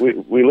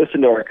we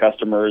listened to our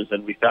customers,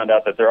 and we found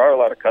out that there are a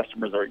lot of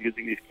customers that are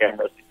using these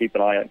cameras to keep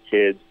an eye on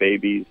kids,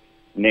 babies,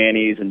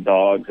 nannies, and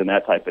dogs, and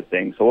that type of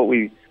thing. So what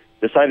we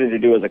decided to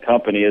do as a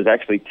company is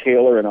actually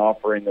tailor an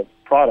offering of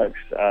products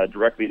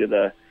directly to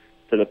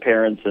the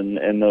parents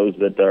and those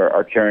that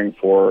are caring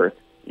for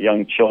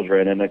young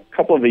children. And a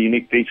couple of the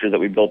unique features that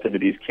we built into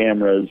these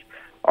cameras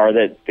are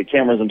that the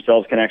cameras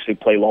themselves can actually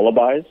play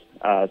lullabies.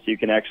 So you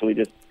can actually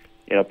just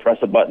press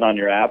a button on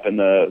your app, and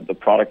the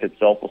product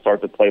itself will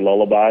start to play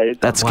lullabies.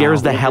 That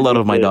scares the hell out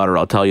of my daughter.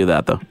 I'll tell you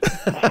that, though.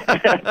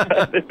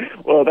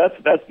 Well,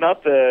 that's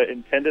not the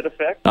intended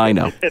effect. I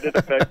know. The intended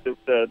effect is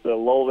to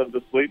lull them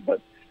to sleep,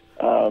 but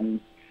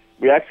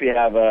we actually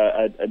have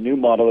a new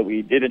model that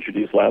we did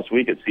introduce last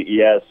week at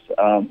CES,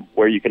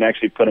 where you can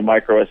actually put a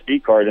micro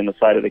SD card in the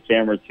side of the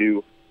camera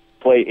to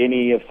play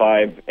any of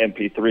 5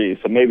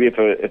 MP3s. So maybe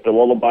if the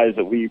lullabies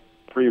that we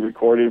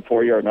pre-recorded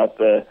for you are not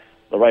the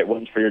right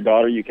ones for your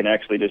daughter, you can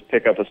actually just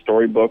pick up a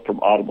storybook from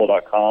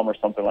audible.com or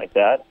something like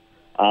that,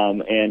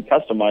 and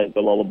customize the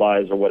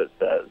lullabies or what it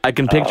says. I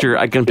can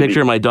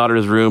picture my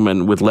daughter's room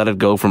and with Let It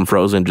Go from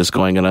Frozen just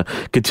going in a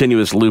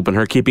continuous loop, and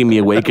her keeping me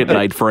awake at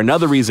night for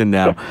another reason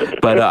now.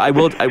 But I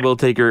will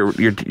take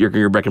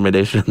your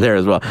recommendation there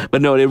as well.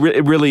 But no,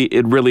 it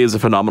really is a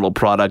phenomenal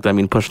product. I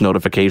mean, push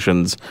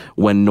notifications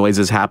when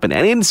noises happen,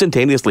 and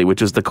instantaneously,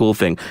 which is the cool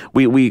thing.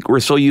 We're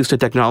so used to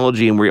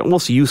technology, and we're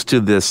almost used to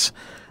this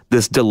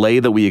delay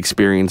that we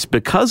experience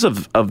because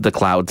of the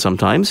cloud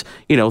sometimes.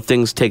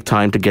 Things take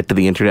time to get to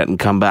the internet and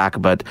come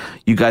back, but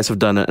you guys have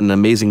done an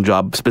amazing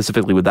job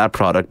specifically with that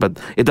product, but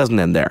it doesn't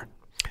end there.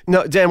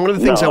 No, Dan, one of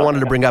the things I wanted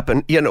to bring up,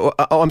 and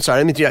I'm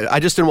sorry, I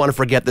just didn't want to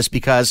forget this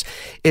because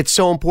it's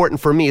so important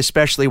for me,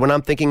 especially when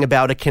I'm thinking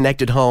about a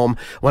connected home,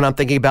 when I'm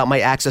thinking about my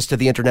access to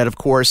the internet, of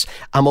course,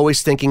 I'm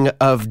always thinking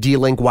of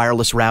D-Link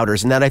wireless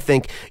routers, and that I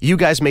think you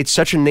guys made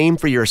such a name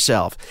for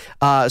yourself,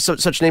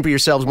 such a name for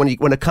yourselves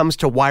when it comes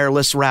to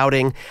wireless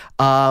routing,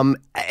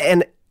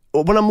 and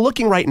when I'm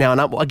looking right now,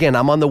 and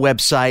I'm on the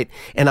website,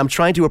 and I'm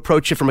trying to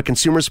approach it from a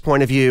consumer's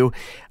point of view,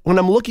 when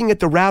I'm looking at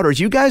the routers,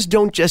 you guys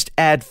don't just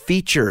add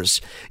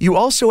features. You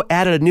also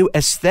added a new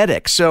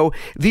aesthetic. So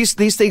these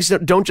things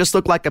don't just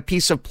look like a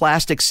piece of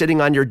plastic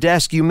sitting on your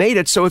desk. You made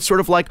it so it's sort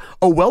of like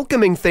a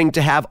welcoming thing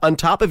to have on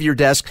top of your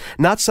desk,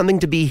 not something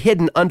to be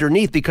hidden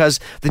underneath, because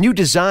the new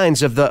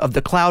designs of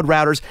the cloud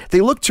routers,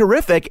 they look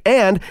terrific,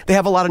 and they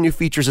have a lot of new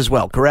features as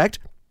well, correct?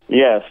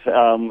 Yes,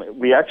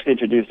 we actually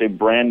introduced a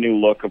brand new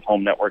look of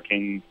home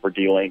networking for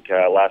D-Link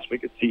last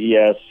week at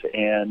CES,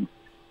 and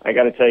I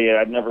got to tell you,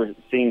 I've never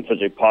seen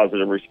such a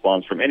positive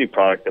response from any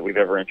product that we've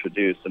ever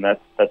introduced, and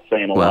that's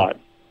saying a lot.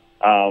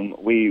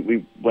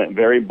 We went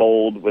very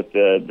bold with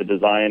the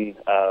design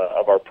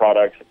of our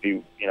products. If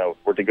you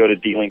were to go to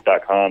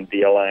dlink.com,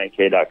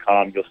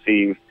 dlink.com, you'll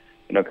see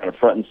kind of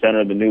front and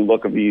center the new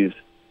look of these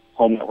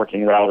home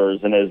networking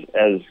routers, and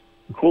as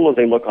cool as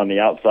they look on the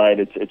outside,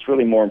 it's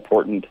really more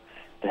important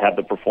to have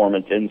the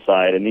performance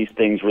inside, and these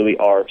things really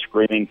are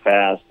screaming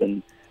fast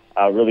and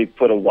really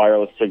put a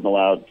wireless signal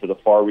out to the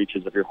far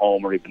reaches of your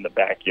home or even the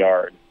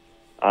backyard.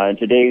 In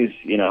today's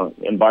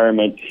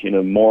environment,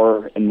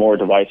 more and more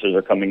devices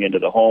are coming into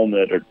the home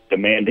that are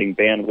demanding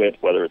bandwidth,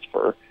 whether it's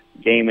for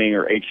gaming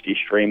or HD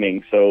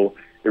streaming. So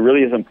it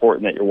really is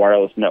important that your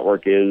wireless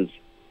network is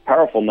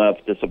powerful enough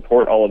to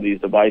support all of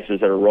these devices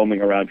that are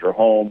roaming around your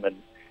home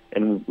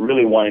and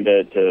really wanting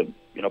to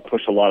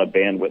push a lot of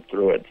bandwidth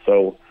through it.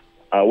 So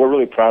we're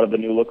really proud of the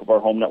new look of our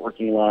home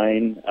networking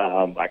line.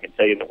 I can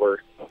tell you that we're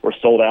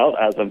sold out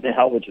as of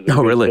now, which is a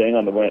good thing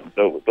on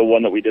the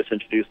one that we just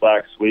introduced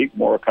last week.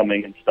 More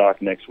coming in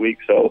stock next week.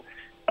 So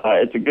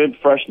it's a good,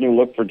 fresh new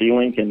look for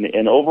D-Link,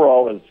 and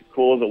overall, as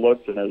cool as it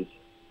looks and as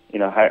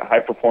high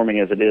performing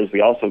as it is,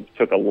 we also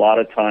took a lot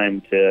of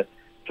time to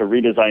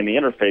redesign the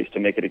interface to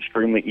make it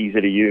extremely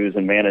easy to use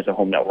and manage a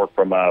home network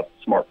from a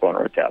smartphone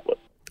or a tablet.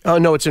 Oh,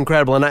 no, it's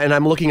incredible. And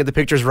I'm looking at the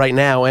pictures right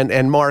now.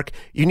 And Mark,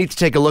 you need to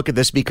take a look at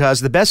this,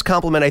 because the best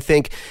compliment, I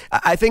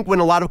think when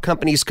a lot of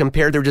companies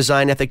compare their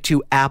design ethic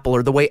to Apple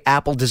or the way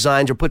Apple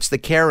designs or puts the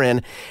care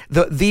in,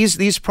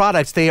 these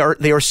products, they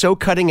are so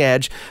cutting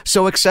edge,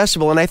 so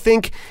accessible. And I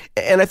think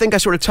I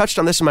sort of touched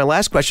on this in my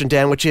last question,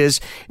 Dan, which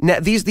is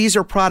these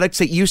are products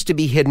that used to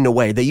be hidden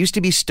away. They used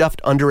to be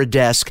stuffed under a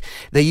desk.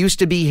 They used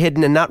to be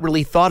hidden and not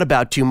really thought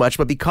about too much.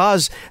 But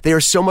because they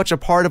are so much a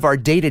part of our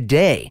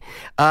day-to-day,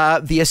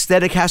 the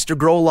aesthetic has to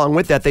grow along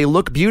with that. They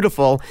look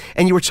beautiful.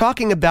 And you were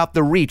talking about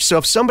the reach. So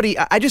if somebody,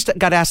 I just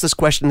got asked this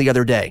question the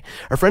other day.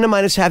 A friend of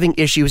mine is having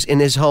issues in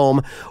his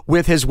home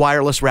with his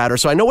wireless router.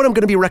 So I know what I'm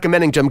going to be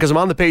recommending to him, because I'm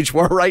on the page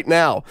for it right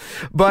now.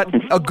 But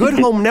a good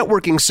home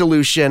networking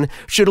solution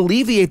should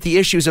alleviate the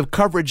issues of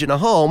coverage in a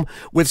home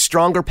with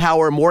stronger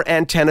power, more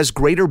antennas,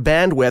 greater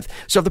bandwidth.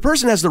 So if the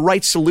person has the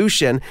right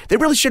solution, they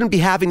really shouldn't be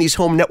having these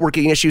home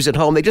networking issues at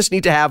home. They just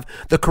need to have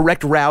the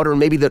correct router and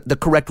maybe the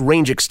correct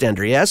range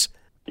extender, yes?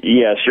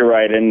 Yes, you're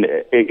right, and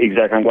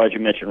exactly. I'm glad you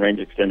mentioned range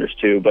extenders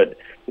too. But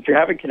if you're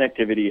having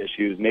connectivity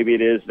issues, maybe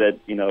it is that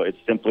it's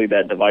simply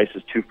that device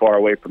is too far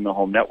away from the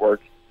home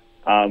network,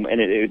 and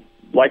it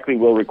likely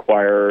will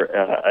require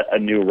a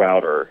new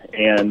router.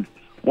 And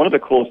one of the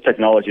coolest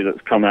technology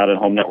that's come out in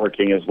home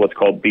networking is what's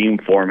called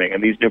beamforming,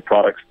 and these new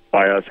products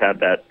by us have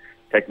that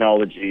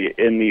technology.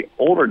 In the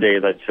older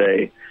days, I'd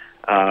say,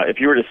 if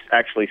you were to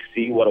actually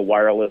see what a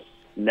wireless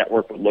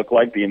network would look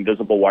like, the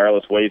invisible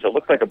wireless waves, it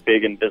looks like a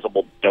big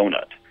invisible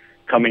donut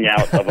coming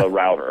out of a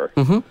router.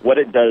 Mm-hmm.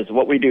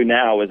 What we do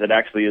now is it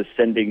actually is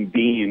sending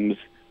beams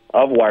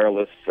of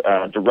wireless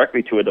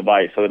directly to a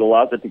device, so it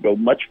allows it to go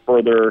much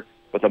further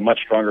with a much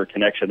stronger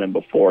connection than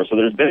before. So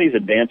there's been these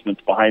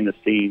advancements behind the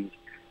scenes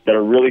that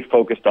are really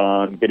focused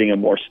on getting a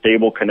more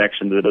stable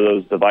connection to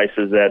those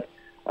devices that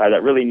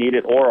really need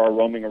it or are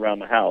roaming around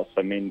the house.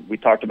 I mean, we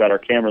talked about our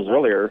cameras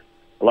earlier.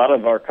 A lot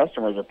of our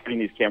customers are putting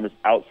these cameras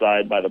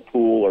outside by the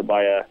pool or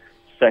by a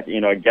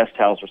guest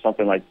house or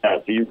something like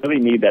that. So you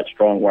really need that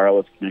strong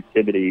wireless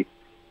connectivity.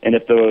 And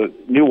if the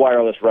new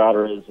wireless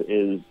router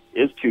is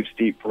too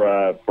steep for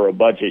a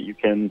budget, you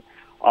can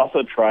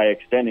also try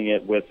extending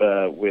it with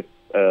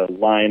a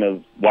line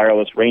of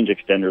wireless range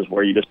extenders,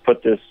 where you just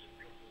put this,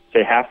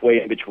 say,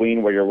 halfway in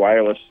between where your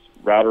wireless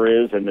router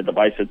is and the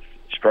device that's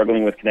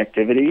struggling with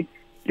connectivity.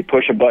 You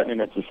push a button,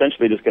 and it's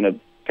essentially just going to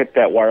pick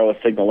that wireless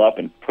signal up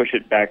and push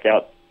it back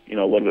out, a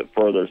little bit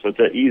further. So it's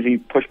an easy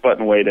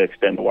push-button way to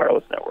extend the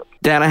wireless network.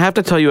 Dan, I have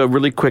to tell you a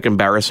really quick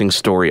embarrassing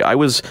story. I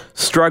was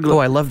struggling. Oh,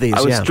 I love these.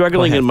 I was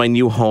struggling in my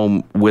new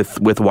home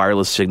with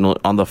wireless signal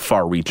on the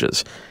far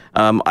reaches.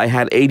 I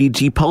had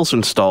ADG Pulse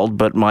installed,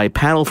 but my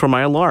panel for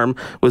my alarm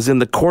was in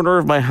the corner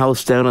of my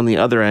house down on the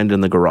other end in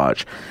the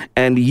garage.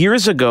 And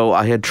years ago,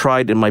 I had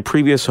tried, in my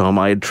previous home,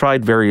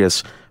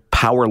 various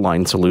power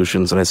line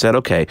solutions, and I said,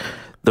 okay,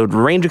 the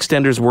range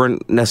extenders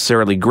weren't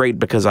necessarily great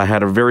because I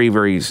had a very,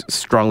 very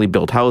strongly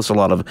built house, a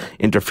lot of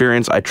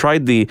interference. I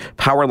tried the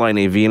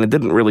Powerline AV, and it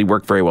didn't really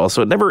work very well,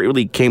 so it never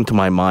really came to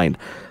my mind.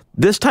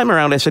 This time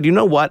around, I said, you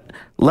know what?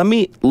 Let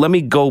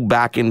me go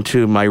back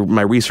into my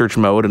research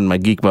mode and my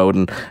geek mode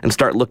and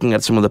start looking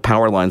at some of the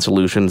Powerline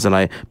solutions. And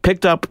I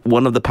picked up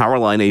one of the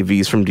Powerline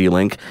AVs from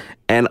D-Link,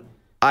 and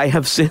I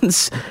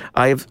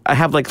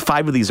have like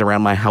 5 of these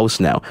around my house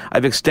now.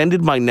 I've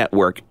extended my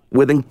network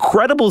with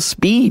incredible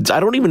speeds. I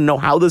don't even know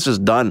how this is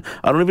done.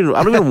 I don't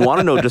even want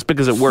to know, just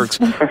because it works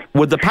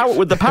with the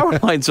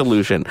Powerline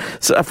solution.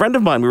 So a friend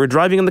of mine, we were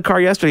driving in the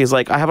car yesterday. He's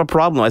like, I have a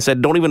problem. I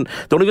said, don't even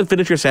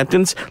finish your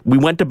sentence. We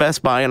went to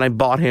Best Buy and I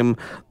bought him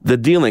the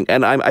D-Link.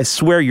 And I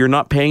swear, you're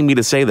not paying me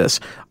to say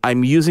this.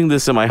 I'm using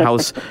this in my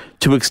house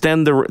to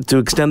extend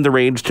the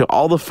range to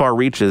all the far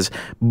reaches,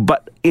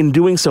 but in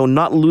doing so,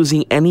 not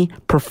losing any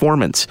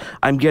performance.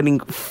 I'm getting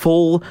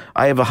full.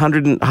 I have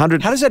 100. How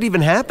does that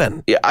even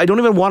happen? I don't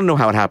even want to know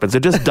how it happens.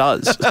 It just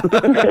does.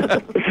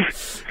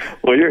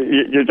 Well,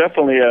 you're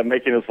definitely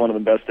making this one of the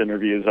best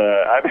interviews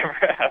I've ever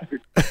had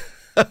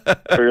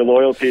for your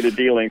loyalty to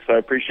D-Link, so I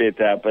appreciate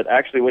that. But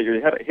actually what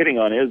you're hitting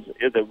on is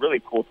a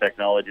really cool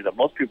technology that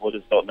most people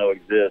just don't know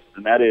exists,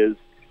 and that is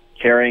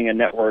carrying a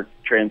network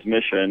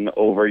transmission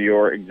over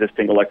your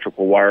existing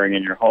electrical wiring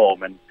in your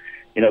home. And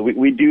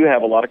we do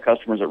have a lot of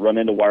customers that run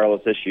into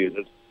wireless issues.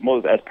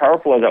 As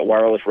powerful as that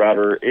wireless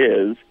router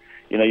is,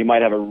 you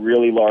might have a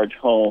really large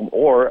home,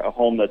 or a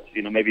home that's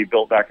maybe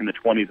built back in the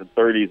 20s and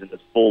 30s and is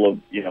full of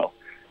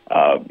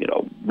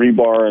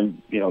rebar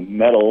and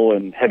metal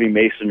and heavy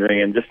masonry,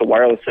 and just the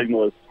wireless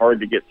signal is hard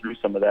to get through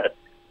some of that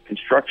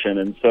construction.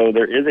 And so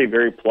there is a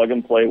very plug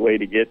and play way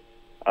to get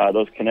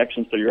those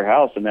connections to your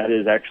house, and that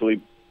is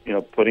actually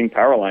putting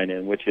Powerline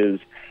in, which is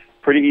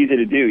pretty easy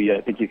to do.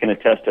 I think you can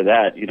attest to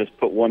that. You just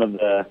put one of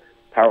the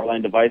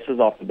Powerline devices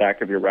off the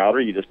back of your router.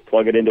 You just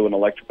plug it into an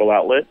electrical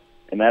outlet,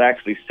 and that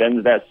actually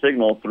sends that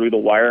signal through the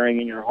wiring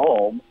in your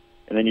home.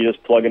 And then you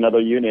just plug another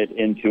unit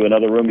into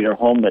another room in your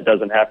home that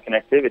doesn't have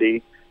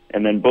connectivity,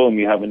 and then boom,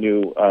 you have a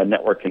new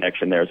network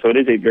connection there. So it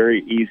is a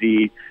very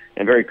easy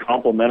and very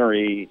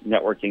complementary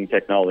networking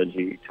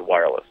technology to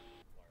wireless.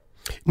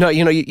 No,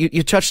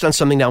 you touched on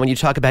something now when you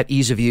talk about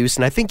ease of use,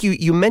 and I think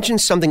you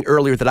mentioned something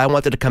earlier that I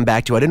wanted to come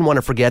back to. I didn't want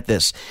to forget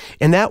this,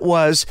 and that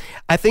was,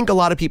 I think a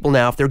lot of people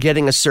now, if they're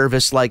getting a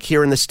service like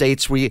here in the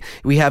States, we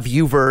have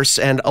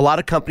Uverse, and a lot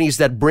of companies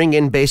that bring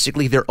in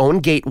basically their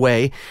own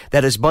gateway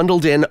that is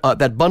bundled in,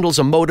 that bundles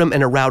a modem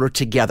and a router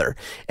together.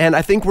 And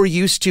I think we're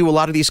used to a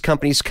lot of these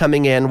companies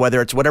coming in,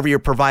 whether it's whatever your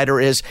provider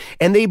is,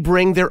 and they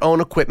bring their own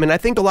equipment. I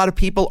think a lot of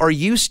people are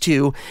used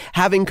to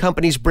having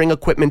companies bring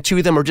equipment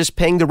to them, or just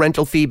paying the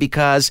rental fee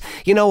because,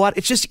 you know what,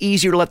 it's just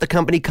easier to let the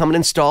company come and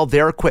install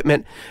their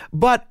equipment.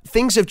 But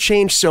things have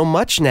changed so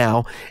much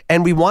now,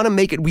 and we want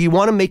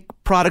to make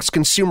products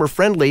consumer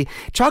friendly.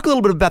 Talk a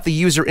little bit about the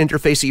user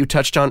interface that you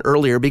touched on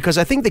earlier, because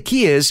I think the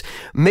key is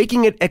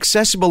making it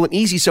accessible and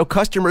easy so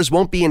customers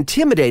won't be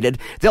intimidated.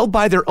 They'll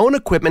buy their own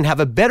equipment, have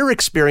a better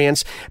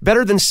experience,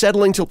 better than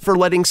settling for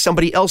letting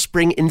somebody else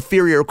bring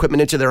inferior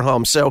equipment into their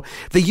home. So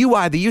the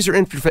UI, the user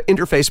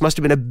interface, must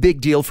have been a big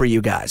deal for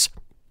you guys.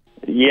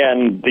 Yeah,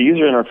 and the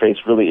user interface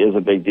really is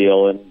a big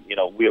deal. And,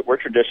 we're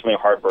traditionally a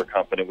hardware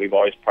company. We've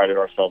always prided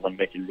ourselves on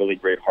making really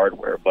great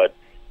hardware. But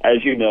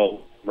as you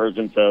know,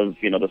 emergence of,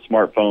 the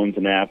smartphones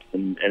and apps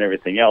and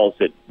everything else,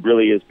 it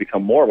really has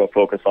become more of a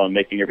focus on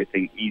making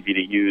everything easy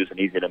to use and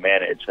easy to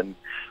manage. And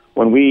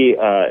when we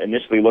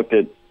initially looked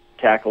at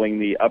tackling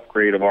the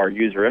upgrade of our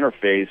user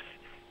interface,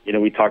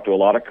 we talked to a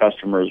lot of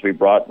customers. We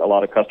brought a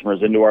lot of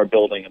customers into our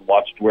building and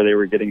watched where they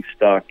were getting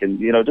stuck. And,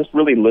 just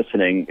really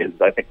listening is,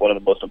 I think, one of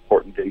the most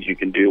important things you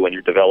can do when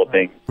you're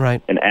developing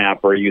an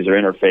app or a user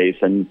interface.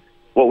 And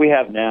what we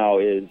have now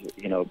is,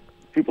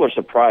 people are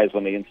surprised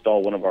when they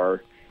install one of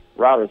our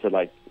routers. They're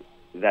like,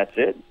 that's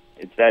it?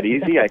 It's that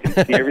easy? I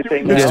can see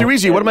everything now? It's too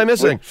easy. What am I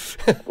missing?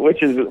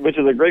 Which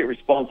is a great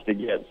response to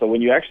get. So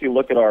when you actually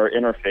look at our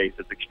interface,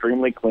 it's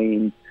extremely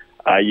clean.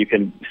 You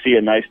can see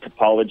a nice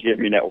topology of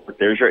your network.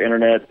 There's your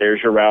internet,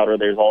 there's your router,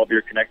 there's all of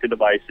your connected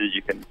devices.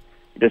 You can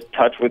just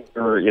touch with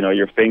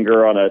your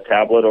finger on a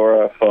tablet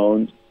or a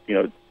phone,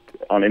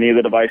 on any of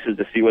the devices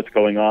to see what's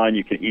going on.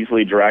 You can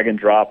easily drag and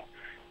drop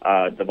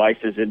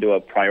devices into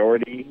a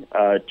priority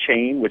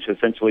chain, which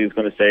essentially is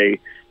going to say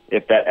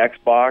if that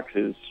Xbox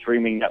is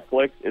streaming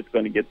Netflix, it's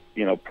going to get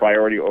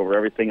priority over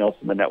everything else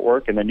in the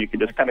network, and then you can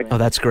just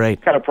that's great.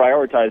 Kind of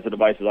prioritize the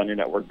devices on your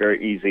network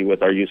very easy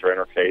with our user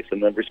interface.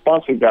 And the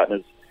response we've gotten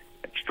is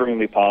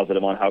extremely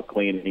positive on how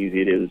clean and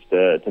easy it is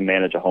to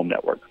manage a home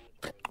network.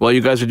 Well, you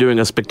guys are doing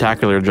a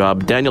spectacular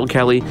job. Daniel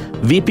Kelly,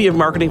 VP of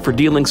Marketing for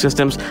D-Link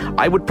Systems.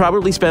 I would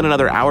probably spend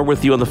another hour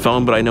with you on the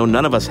phone, but I know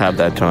none of us have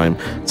that time.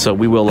 So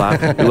we will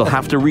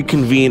have to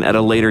reconvene at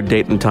a later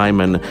date and time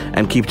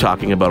and keep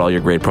talking about all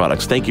your great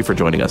products. Thank you for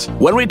joining us.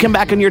 When we come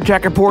back on Your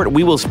Tech Report,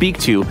 we will speak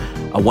to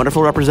a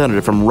wonderful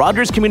representative from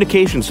Rogers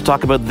Communications to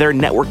talk about their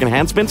network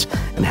enhancements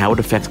and how it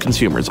affects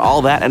consumers.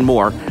 All that and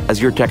more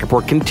as Your Tech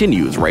Report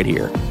continues right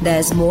here.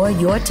 There's more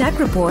Your Tech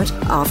Report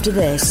after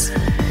this.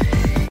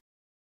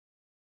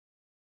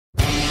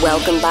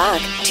 Welcome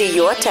back to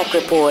Your Tech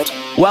Report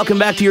Welcome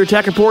back to Your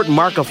Tech Report.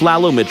 Mark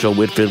Aflalo, Mitchell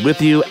Whitfield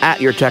with you at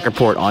Your Tech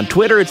Report on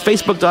Twitter. It's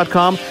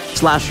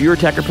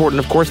facebook.com/YourTechReport. And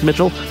of course,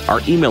 Mitchell,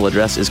 our email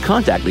address is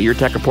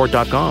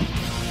contact@YourTechReport.com.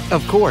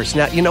 Of course.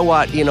 Now, you know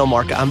what?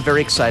 Mark, I'm very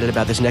excited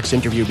about this next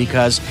interview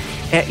because,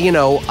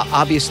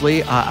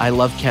 obviously, I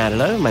love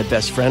Canada. My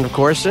best friend, of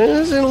course,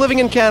 is living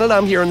in Canada.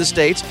 I'm here in the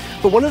States.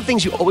 But one of the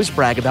things you always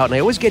brag about, and I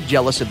always get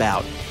jealous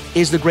about,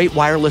 is the great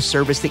wireless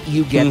service that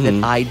you get that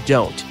I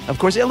don't. Of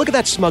course, look at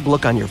that smug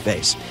look on your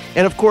face.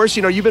 And of course,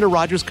 you've been a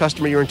Rogers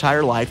customer your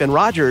entire life, and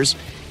Rogers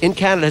in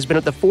Canada has been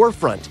at the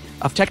forefront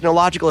of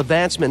technological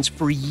advancements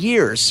for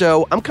years.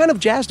 So I'm kind of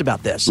jazzed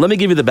about this. Let me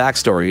give you the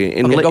backstory.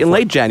 In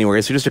late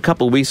January, so just a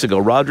couple of weeks ago,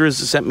 Rogers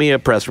sent me a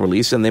press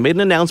release, and they made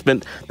an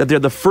announcement that they're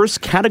the first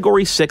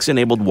Category 6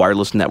 enabled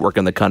wireless network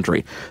in the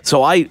country.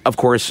 So I, of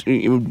course,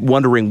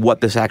 wondering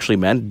what this actually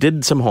meant,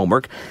 did some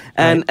homework.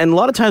 And a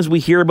lot of times we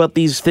hear about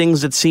these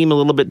things that seem a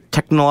little bit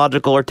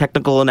technological or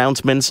technical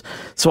announcements.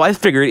 So I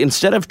figured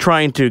instead of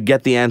trying to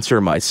get the answer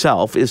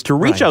myself is to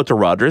reach out to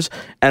Rogers.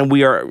 And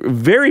we are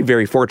very,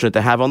 very fortunate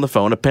to have on the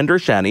phone Apinder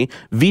Shani,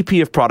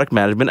 VP of Product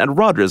Management at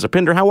Rogers.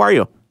 Apinder, how are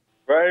you?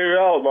 Very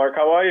well, Mark.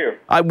 How are you?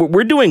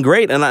 We're doing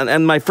great.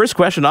 And my first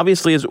question,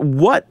 obviously, is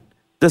what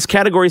does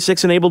Category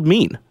 6 enabled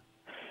mean?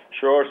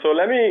 Sure. So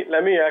let me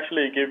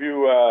actually give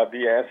you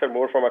the answer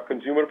more from a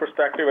consumer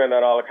perspective, and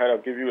then I'll kind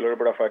of give you a little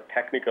bit of a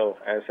technical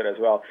answer as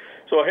well.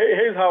 So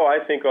here's how I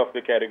think of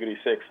the Category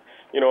 6.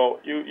 You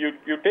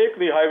take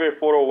the Highway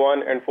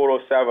 401 and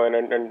 407,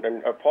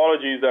 and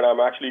apologies that I'm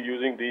actually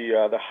using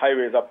the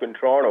highways up in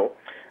Toronto,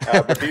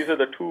 but these are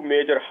the two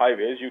major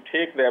highways. You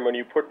take them and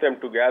you put them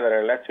together,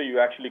 and let's say you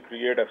actually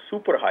create a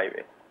super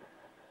highway.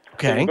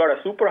 Okay. So you've got a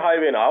super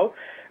highway now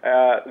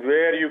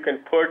where you can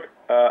put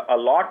a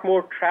lot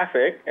more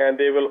traffic, and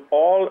they will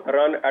all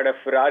run at a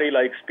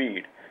Ferrari-like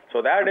speed.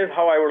 So that is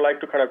how I would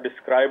like to kind of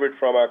describe it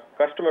from a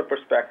customer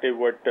perspective,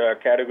 what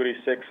Category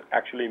 6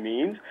 actually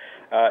means.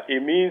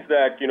 It means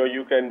that,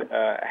 you can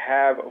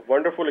have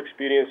wonderful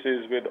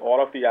experiences with all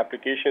of the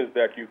applications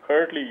that you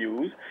currently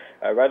use,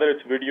 whether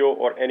it's video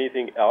or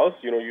anything else.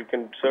 You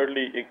can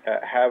certainly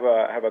have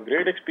a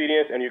great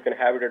experience, and you can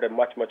have it at a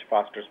much, much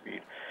faster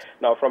speed.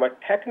 Now, from a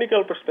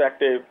technical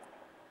perspective,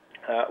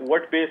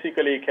 what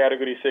basically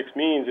Category 6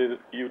 means is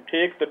you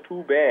take the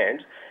two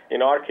bands.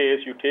 In our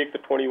case, you take the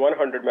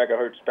 2100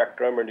 megahertz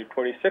spectrum and the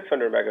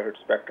 2600 megahertz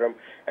spectrum,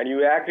 and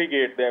you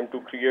aggregate them to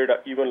create an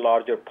even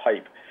larger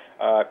pipe.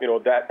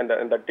 That and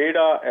the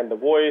data and the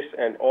voice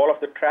and all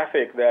of the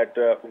traffic that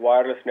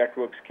wireless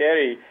networks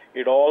carry,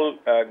 it all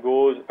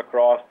goes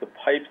across the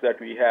pipes that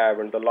we have.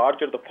 And the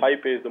larger the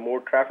pipe is, the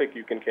more traffic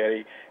you can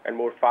carry and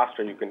more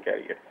faster you can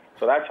carry it.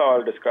 So that's how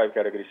I'll describe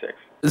Category 6.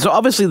 So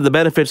obviously the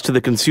benefits to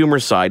the consumer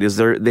side is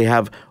they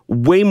have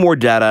way more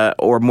data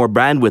or more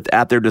bandwidth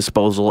at their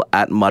disposal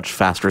at much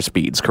faster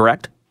speeds,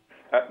 correct?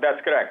 That's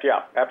correct,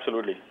 yeah,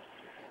 absolutely.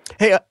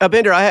 Hey,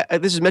 Apinder,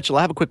 this is Mitchell.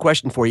 I have a quick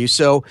question for you.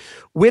 So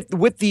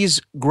with these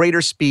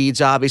greater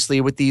speeds,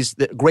 obviously, with these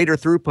greater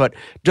throughput,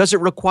 does it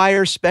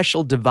require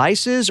special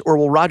devices, or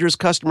will Rogers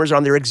customers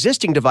on their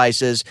existing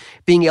devices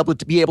be able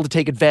to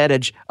take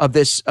advantage of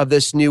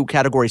this new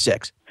Category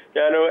 6?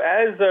 Yeah,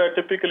 as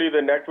typically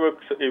the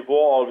networks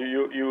evolve,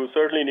 you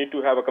certainly need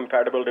to have a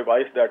compatible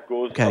device that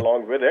goes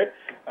along with it.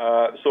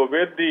 So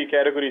with the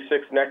Category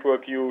 6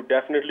 network, you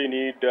definitely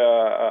need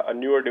a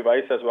newer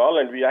device as well,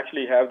 and we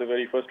actually have the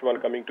very first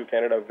one coming to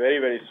Canada very,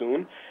 very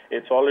soon.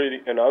 It's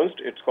already announced.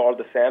 It's called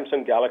the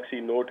Samsung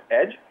Galaxy Note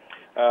Edge.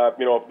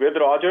 With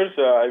Rogers,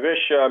 I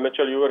wish,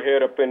 Mitchell, you were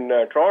here up in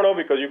Toronto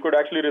because you could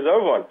actually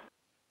reserve one.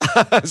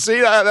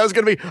 See, that was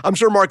going to be, I'm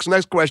sure Mark's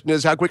next question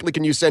is, how quickly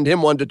can you send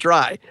him one to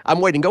try? I'm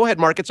waiting. Go ahead,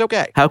 Mark. It's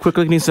okay. How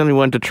quickly can you send me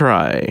one to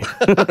try?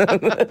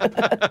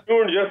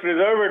 Soon, just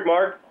reserve it,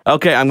 Mark.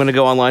 Okay, I'm going to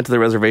go online to the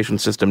reservation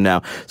system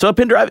now. So,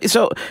 Apinder,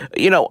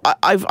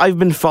 I've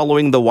been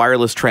following the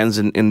wireless trends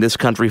in this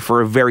country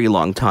for a very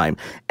long time.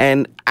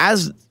 And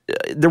as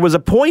there was a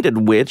point at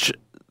which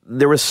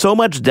there was so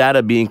much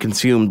data being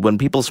consumed when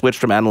people switched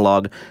from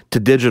analog to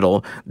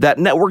digital that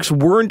networks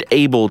weren't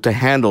able to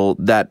handle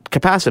that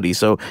capacity.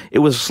 So it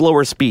was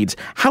slower speeds.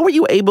 How are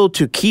you able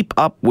to keep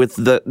up with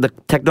the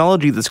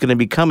technology that's going to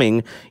be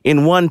coming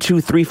in 1, 2,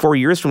 3, 4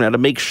 years from now to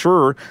make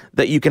sure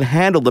that you can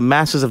handle the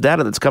masses of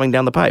data that's coming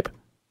down the pipe?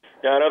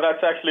 Yeah, no,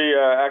 that's actually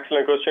an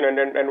excellent question.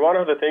 And one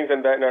of the things,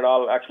 and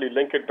I'll actually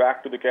link it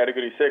back to the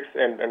Category 6,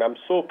 and I'm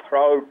so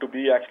proud to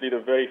be actually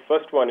the very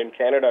first one in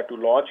Canada to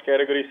launch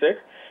Category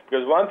 6.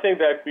 Because one thing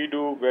that we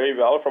do very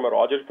well from a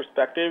Rogers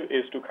perspective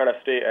is to kind of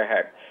stay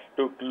ahead,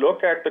 to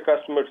look at the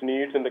customer's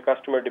needs and the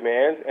customer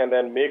demands, and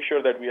then make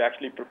sure that we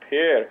actually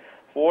prepare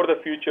for the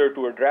future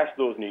to address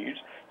those needs.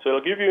 So I'll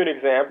give you an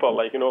example.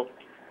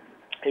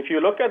 If you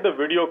look at the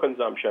video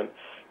consumption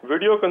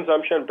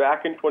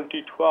back in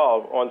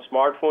 2012 on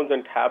smartphones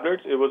and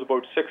tablets, it was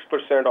about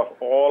 6% of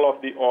all of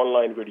the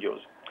online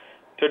videos.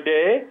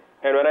 Today,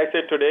 and when I say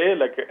today,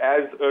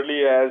 as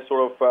early as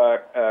sort of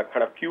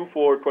kind of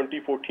Q4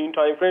 2014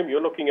 timeframe,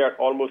 you're looking at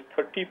almost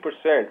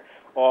 30%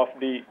 of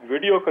the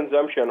video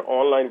consumption,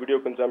 online video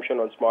consumption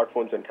on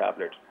smartphones and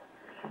tablets.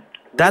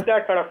 With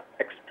that kind of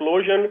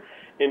explosion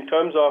in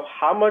terms of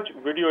how much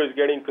video is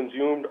getting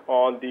consumed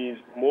on these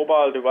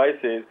mobile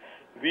devices,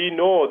 we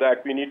know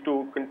that we need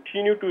to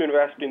continue to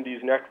invest in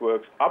these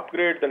networks,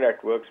 upgrade the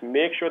networks,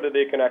 make sure that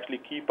they can actually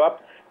keep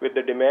up with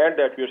the demand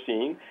that we're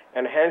seeing,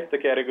 and hence the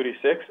Category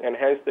 6, and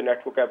hence the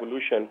network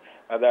evolution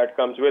that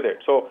comes with it.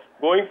 So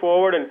going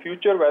forward in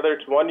future, whether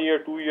it's 1 year,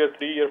 2 year,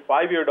 3 year,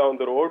 5 year down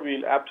the road,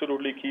 we'll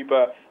absolutely keep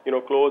a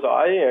close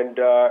eye, and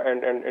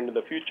in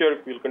the future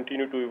we'll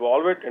continue to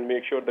evolve it and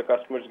make sure the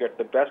customers get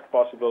the best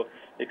possible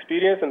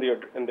experience and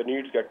the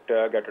needs get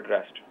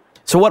addressed.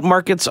 So what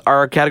markets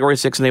are Category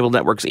 6 enabled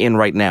networks in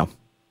right now?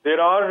 There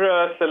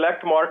are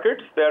select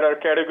markets that are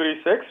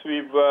Category 6.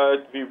 We've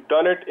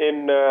done it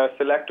in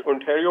select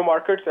Ontario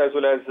markets as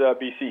well as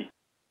BC.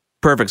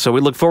 Perfect. So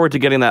we look forward to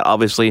getting that,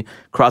 obviously,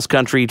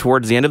 cross-country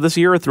towards the end of this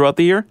year or throughout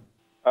the year?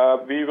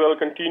 We will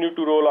continue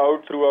to roll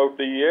out throughout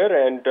the year,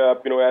 and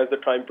as the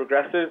time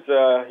progresses,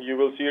 you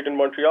will see it in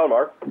Montreal,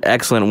 Mark.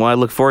 Excellent. Well, I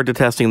look forward to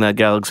testing that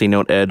Galaxy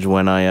Note Edge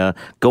when I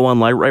go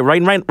online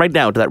right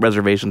now to that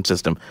reservation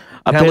system.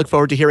 I look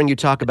forward to hearing you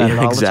talk about it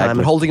all the time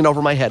and holding it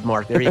over my head,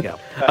 Mark. There you go.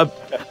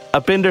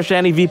 Upinder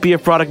Shani, VP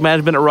of Product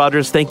Management at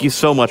Rogers, thank you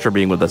so much for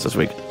being with us this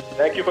week.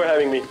 Thank you for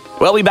having me.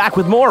 We'll be back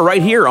with more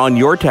right here on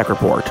Your Tech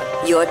Report.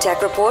 Your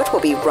Tech Report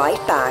will be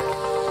right back.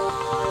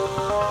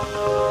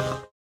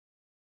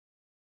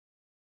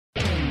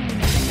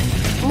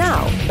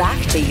 Now,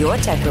 back to Your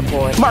Tech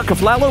Report. Mark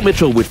Aflalo,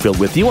 Mitchell Whitfield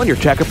with you on Your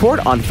Tech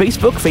Report on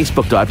Facebook,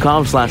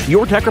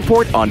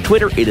 facebook.com/YourTechReport. On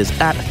Twitter, it is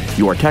at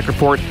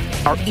YourTechReport.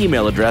 Our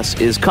email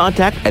address is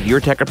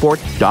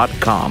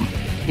contact@YourTechReport.com.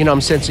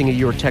 I'm sensing a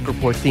Your Tech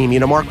Report theme.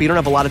 Mark, we don't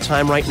have a lot of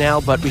time right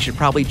now, but we should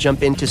probably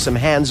jump into some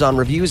hands-on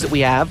reviews that we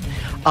have.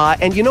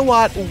 And you know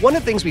what? One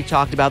of the things we've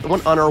talked about, the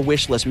one on our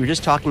wish list, we were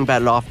just talking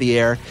about it off the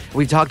air,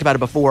 we've talked about it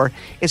before,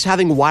 is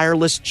having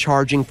wireless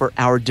charging for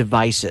our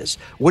devices.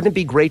 Wouldn't it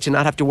be great to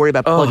not have to worry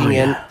about plugging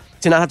in,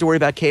 to not have to worry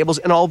about cables?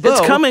 And although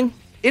it's coming.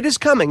 It is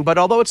coming, but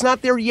although it's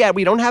not there yet,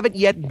 we don't have it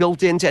yet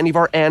built into any of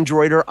our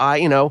Android or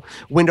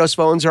Windows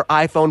phones or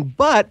iPhone,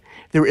 but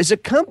there is a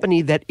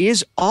company that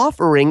is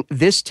offering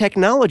this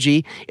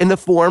technology in the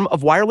form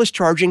of wireless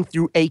charging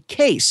through a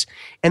case.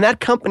 And that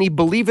company,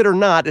 believe it or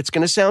not, it's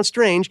going to sound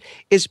strange,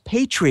 is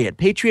Patriot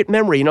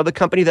Memory, the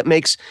company that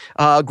makes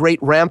great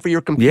RAM for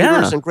your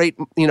computers and great,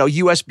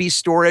 USB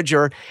storage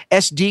or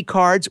SD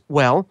cards.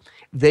 Well,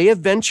 they have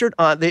ventured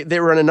on, they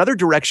were in another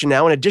direction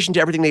now, in addition to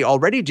everything they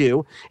already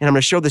do. And I'm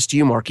going to show this to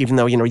you, Mark, even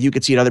though, you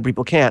could see it, other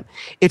people can't.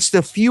 It's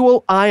the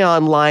fuel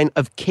ion line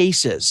of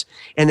cases.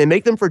 And they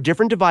make them for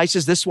different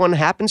devices. This one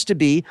happens to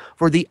be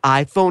for the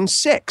iPhone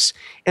 6.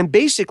 And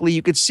basically,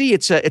 you could see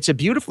it's a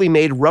beautifully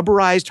made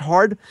rubberized,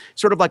 hard,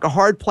 sort of like a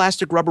hard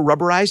plastic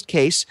rubberized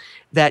case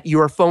that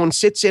your phone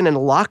sits in and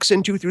locks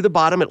into through the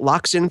bottom. It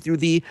locks in through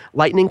the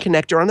lightning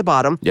connector on the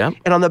bottom. Yeah.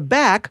 And on the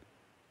back,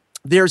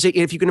 there's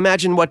if you can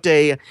imagine what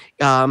an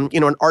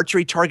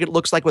archery target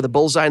looks like with a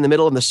bullseye in the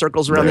middle and the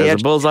circles around the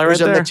edge.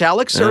 There's a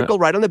metallic circle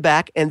right on the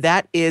back, and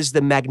that is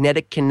the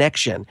magnetic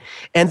connection.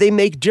 And they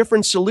make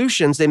different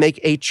solutions. They make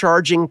a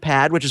charging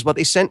pad, which is what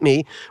they sent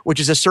me, which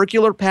is a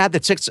circular pad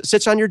that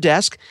sits on your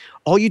desk.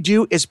 All you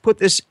do is put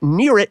this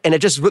near it, and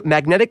it just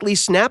magnetically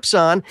snaps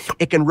on.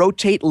 It can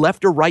rotate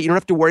left or right. You don't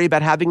have to worry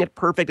about having it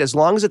perfect. As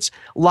long as it's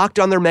locked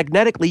on there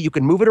magnetically, you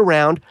can move it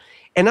around.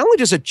 And not only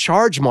does it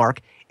charge, Mark,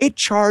 it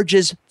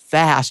charges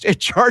fast. It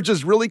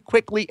charges really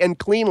quickly and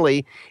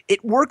cleanly.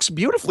 It works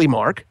beautifully,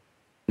 Mark.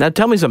 Now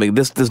tell me something.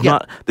 This is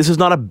not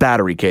a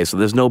battery case. So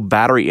there's no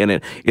battery in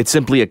it. It's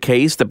simply a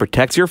case that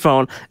protects your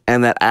phone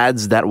and that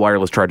adds that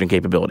wireless charging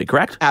capability,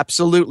 correct?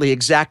 Absolutely.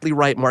 Exactly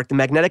right, Mark. The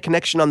magnetic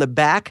connection on the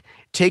back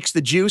takes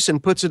the juice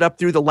and puts it up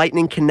through the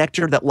lightning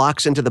connector that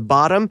locks into the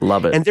bottom.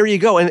 Love it. And there you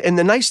go. And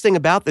the nice thing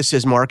about this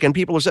is, Mark, and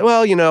people will say,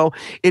 well,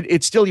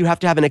 it's still, you have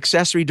to have an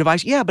accessory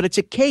device. Yeah, but it's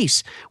a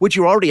case, which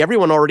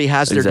everyone already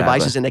has their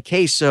devices in a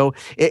case. So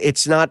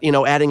it's not,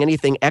 adding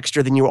anything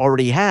extra than you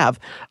already have.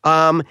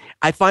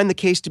 I find the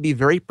case to be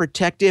very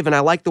protective, and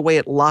I like the way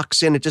it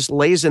locks in. It just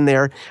lays in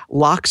there,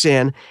 locks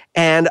in.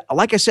 And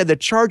like I said, the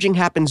charging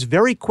happens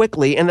very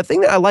quickly. And the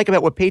thing that I like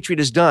about what Patriot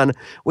has done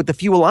with the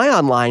fuel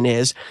ion line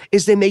is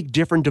they make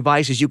different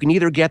devices. You can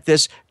either get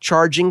this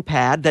charging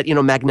pad that,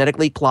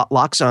 magnetically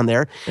locks on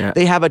there. Yeah.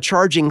 They have a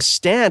charging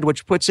stand,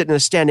 which puts it in a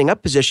standing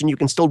up position. You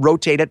can still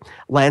rotate it,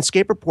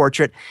 landscape or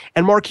portrait.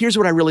 And Mark, here's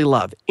what I really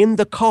love. In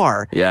the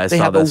car, they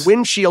have a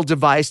windshield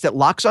device that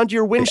locks onto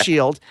your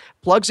windshield,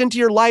 plugs into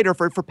your lighter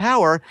for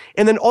power,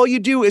 and then all you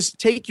do is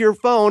take your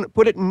phone,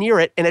 put it near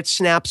it, and it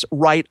snaps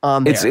right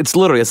on there. It's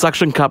literally a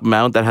suction cup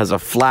mount that has a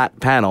flat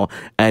panel,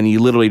 and you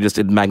literally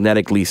it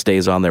magnetically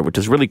stays on there, which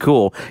is really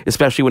cool,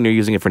 especially when you're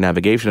using it for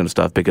navigation and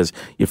stuff, because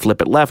you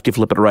flip it left, you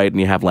flip it right,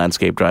 and you have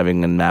landscape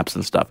driving and maps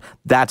and stuff.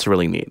 That's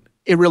really neat.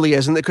 It really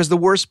is. And because the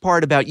worst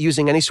part about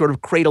using any sort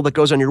of cradle that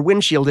goes on your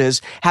windshield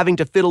is having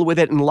to fiddle with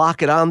it and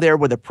lock it on there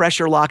with a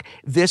pressure lock.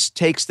 This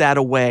takes that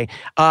away.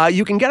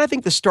 You can get, I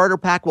think the starter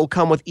pack will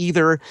come with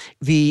either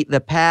the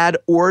pad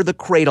or the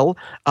cradle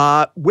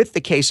with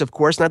the case, of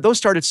course. Now, those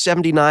start at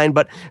 $79,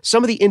 but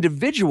some of the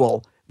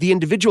individual The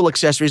individual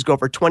accessories go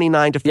for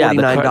 $29 to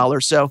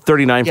 $49. So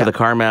 $39 for the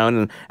car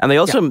mount, and they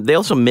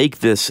also make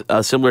this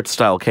similar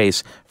style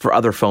case for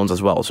other phones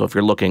as well. So if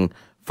you're looking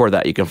for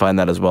that, you can find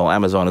that as well.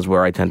 Amazon is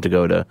where I tend to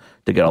go to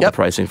get all the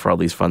pricing for all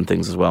these fun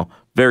things as well.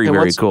 Very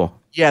cool.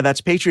 Yeah,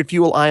 that's Patriot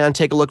Fuel Ion.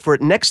 Take a look for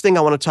it. Next thing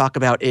I want to talk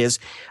about is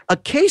a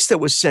case that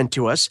was sent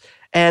to us.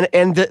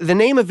 And the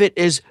name of it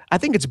is, I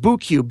think it's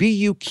BuQ,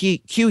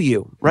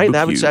 B-U-Q-U, right?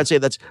 I'd say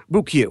that's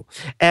BuQ.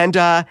 And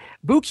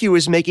BuQ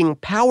is making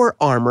power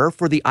armor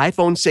for the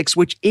iPhone 6,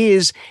 which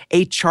is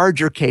a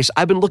charger case.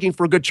 I've been looking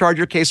for a good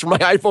charger case for my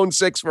iPhone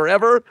 6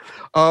 forever.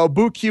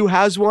 BuQ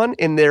has one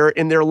in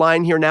their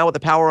line here now with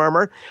the power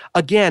armor.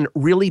 Again,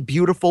 really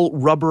beautiful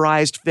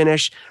rubberized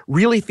finish,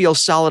 really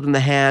feels solid in the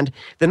hand.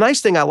 The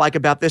nice thing I like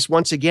about this,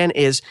 once again,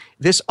 is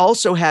this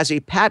also has a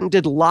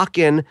patented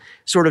lock-in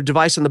sort of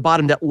device on the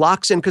bottom that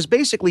locks in, because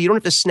basically you don't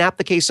have to snap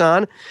the case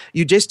on.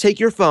 You just take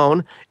your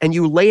phone and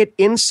you lay it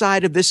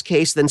inside of this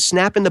case, then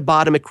snap in the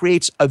bottom. It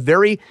creates a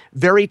very,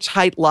 very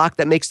tight lock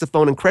that makes the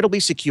phone incredibly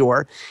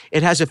secure.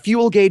 It has a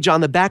fuel gauge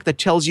on the back that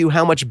tells you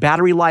how much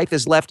battery life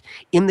is left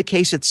in the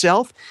case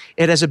itself.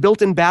 It has a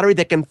built-in battery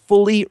that can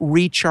fully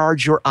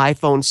recharge your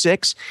iPhone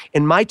 6.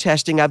 In my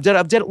testing, I've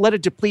let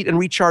it deplete and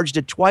recharged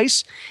it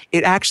twice.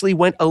 It actually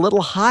went a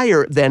little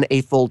higher than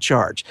a full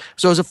charge.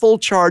 So it was a full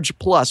charge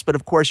plus, but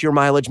of course your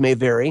mileage may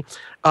vary.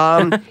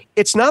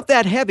 It's not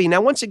that heavy.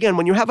 Now, once again,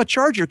 when you have a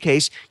charger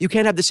case, you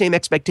can't have the same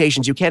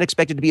expectations. You can't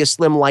expect it to be a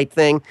slim, light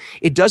thing.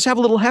 It does have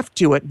a little heft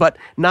to it, but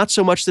not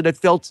so much that it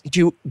felt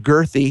too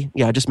girthy.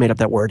 Yeah, I just made up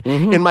that word.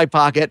 In my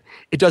pocket.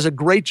 It does a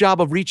great job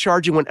of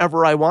recharging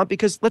whenever I want,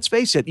 because let's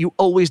face it, you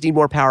always need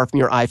more power from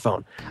your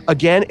iPhone.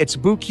 Again, it's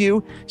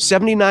BuQ,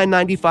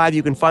 $79.95.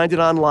 You can find it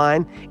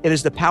online. It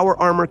is the Power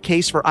Armor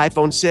case for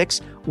iPhone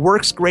 6.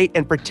 Works great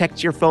and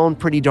protects your phone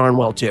pretty darn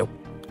well, too.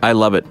 I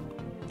love it.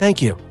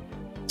 Thank you.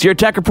 It's your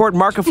Tech Report.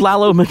 Mark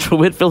Aflalo, Mitchell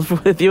Whitfield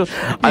with you.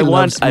 I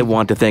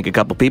want to thank a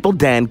couple people.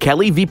 Dan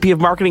Kelly, VP of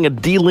Marketing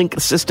at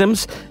D-Link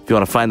Systems. If you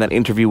want to find that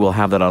interview, we'll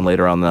have that on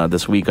later on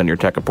this week on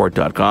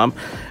YourTechReport.com.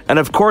 And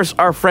of course,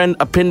 our friend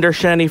Apinder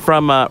Shani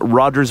from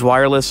Rogers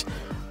Wireless.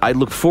 I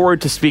look forward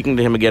to speaking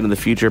to him again in the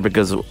future,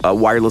 because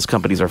wireless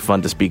companies are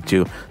fun to speak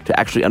to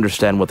actually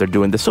understand what they're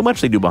doing. There's so much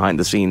they do behind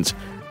the scenes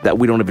that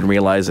we don't even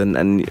realize.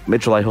 And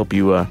Mitchell, I hope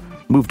you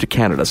move to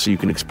Canada so you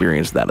can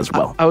experience that as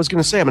well. I was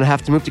going to say, I'm going to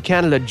have to move to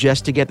Canada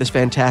just to get this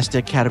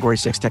fantastic Category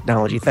 6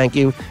 technology. Thank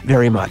you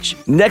very much.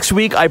 Next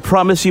week, I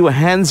promise you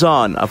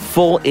a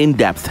full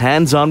in-depth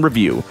hands-on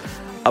review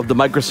of the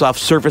Microsoft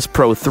Surface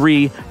Pro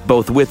 3,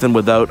 both with and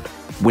without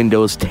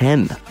Windows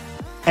 10.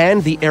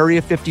 And the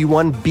Area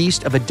 51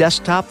 beast of a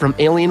desktop from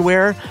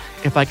Alienware.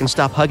 If I can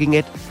stop hugging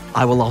it,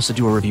 I will also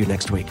do a review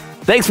next week.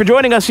 Thanks for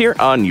joining us here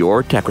on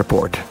Your Tech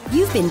Report.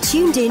 You've been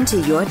tuned in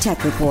to Your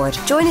Tech Report.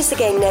 Join us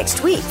again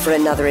next week for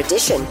another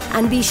edition.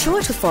 And be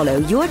sure to follow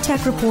Your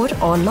Tech Report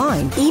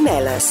online.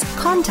 Email us,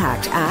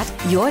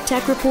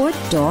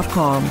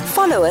 contact@YourTechReport.com.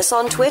 Follow us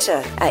on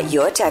Twitter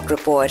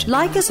 @YourTechReport.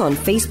 Like us on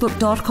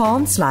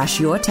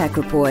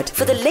Facebook.com/YourTechReport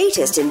for the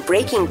latest in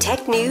breaking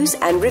tech news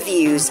and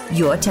reviews.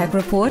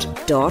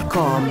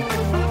 YourTechReport.com.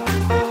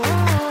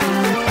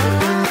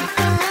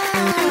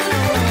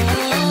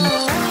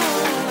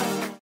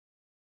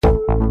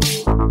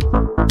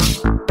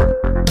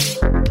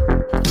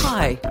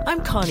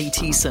 I'm Connie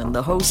Thiessen,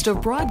 the host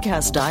of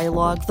Broadcast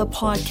Dialogue, the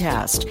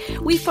podcast.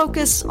 We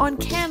focus on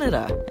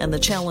Canada and the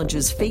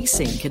challenges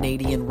facing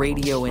Canadian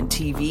radio and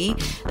TV,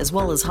 as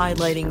well as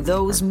highlighting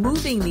those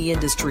moving the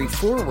industry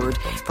forward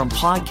from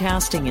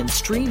podcasting and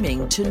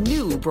streaming to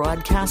new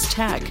broadcast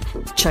tech.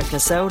 Check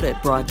us out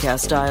at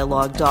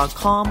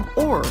broadcastdialogue.com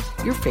or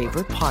your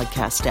favorite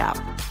podcast app.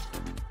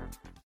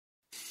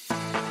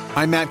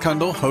 I'm Matt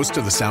Kundle, host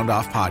of the Sound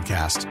Off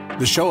Podcast,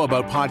 the show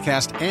about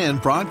podcast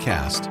and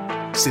broadcast.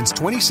 Since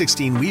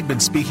 2016, we've been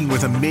speaking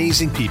with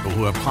amazing people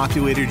who have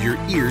populated your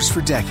ears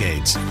for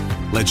decades.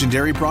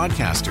 Legendary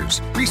broadcasters,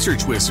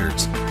 research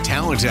wizards,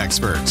 talent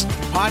experts,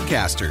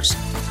 podcasters,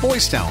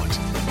 voice talent.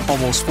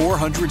 Almost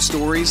 400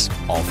 stories,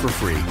 all for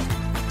free.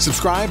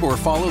 Subscribe or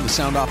follow the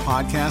Sound Off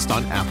Podcast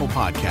on Apple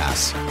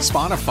Podcasts,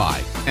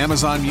 Spotify,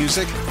 Amazon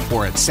Music,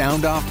 or at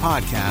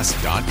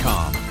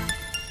soundoffpodcast.com.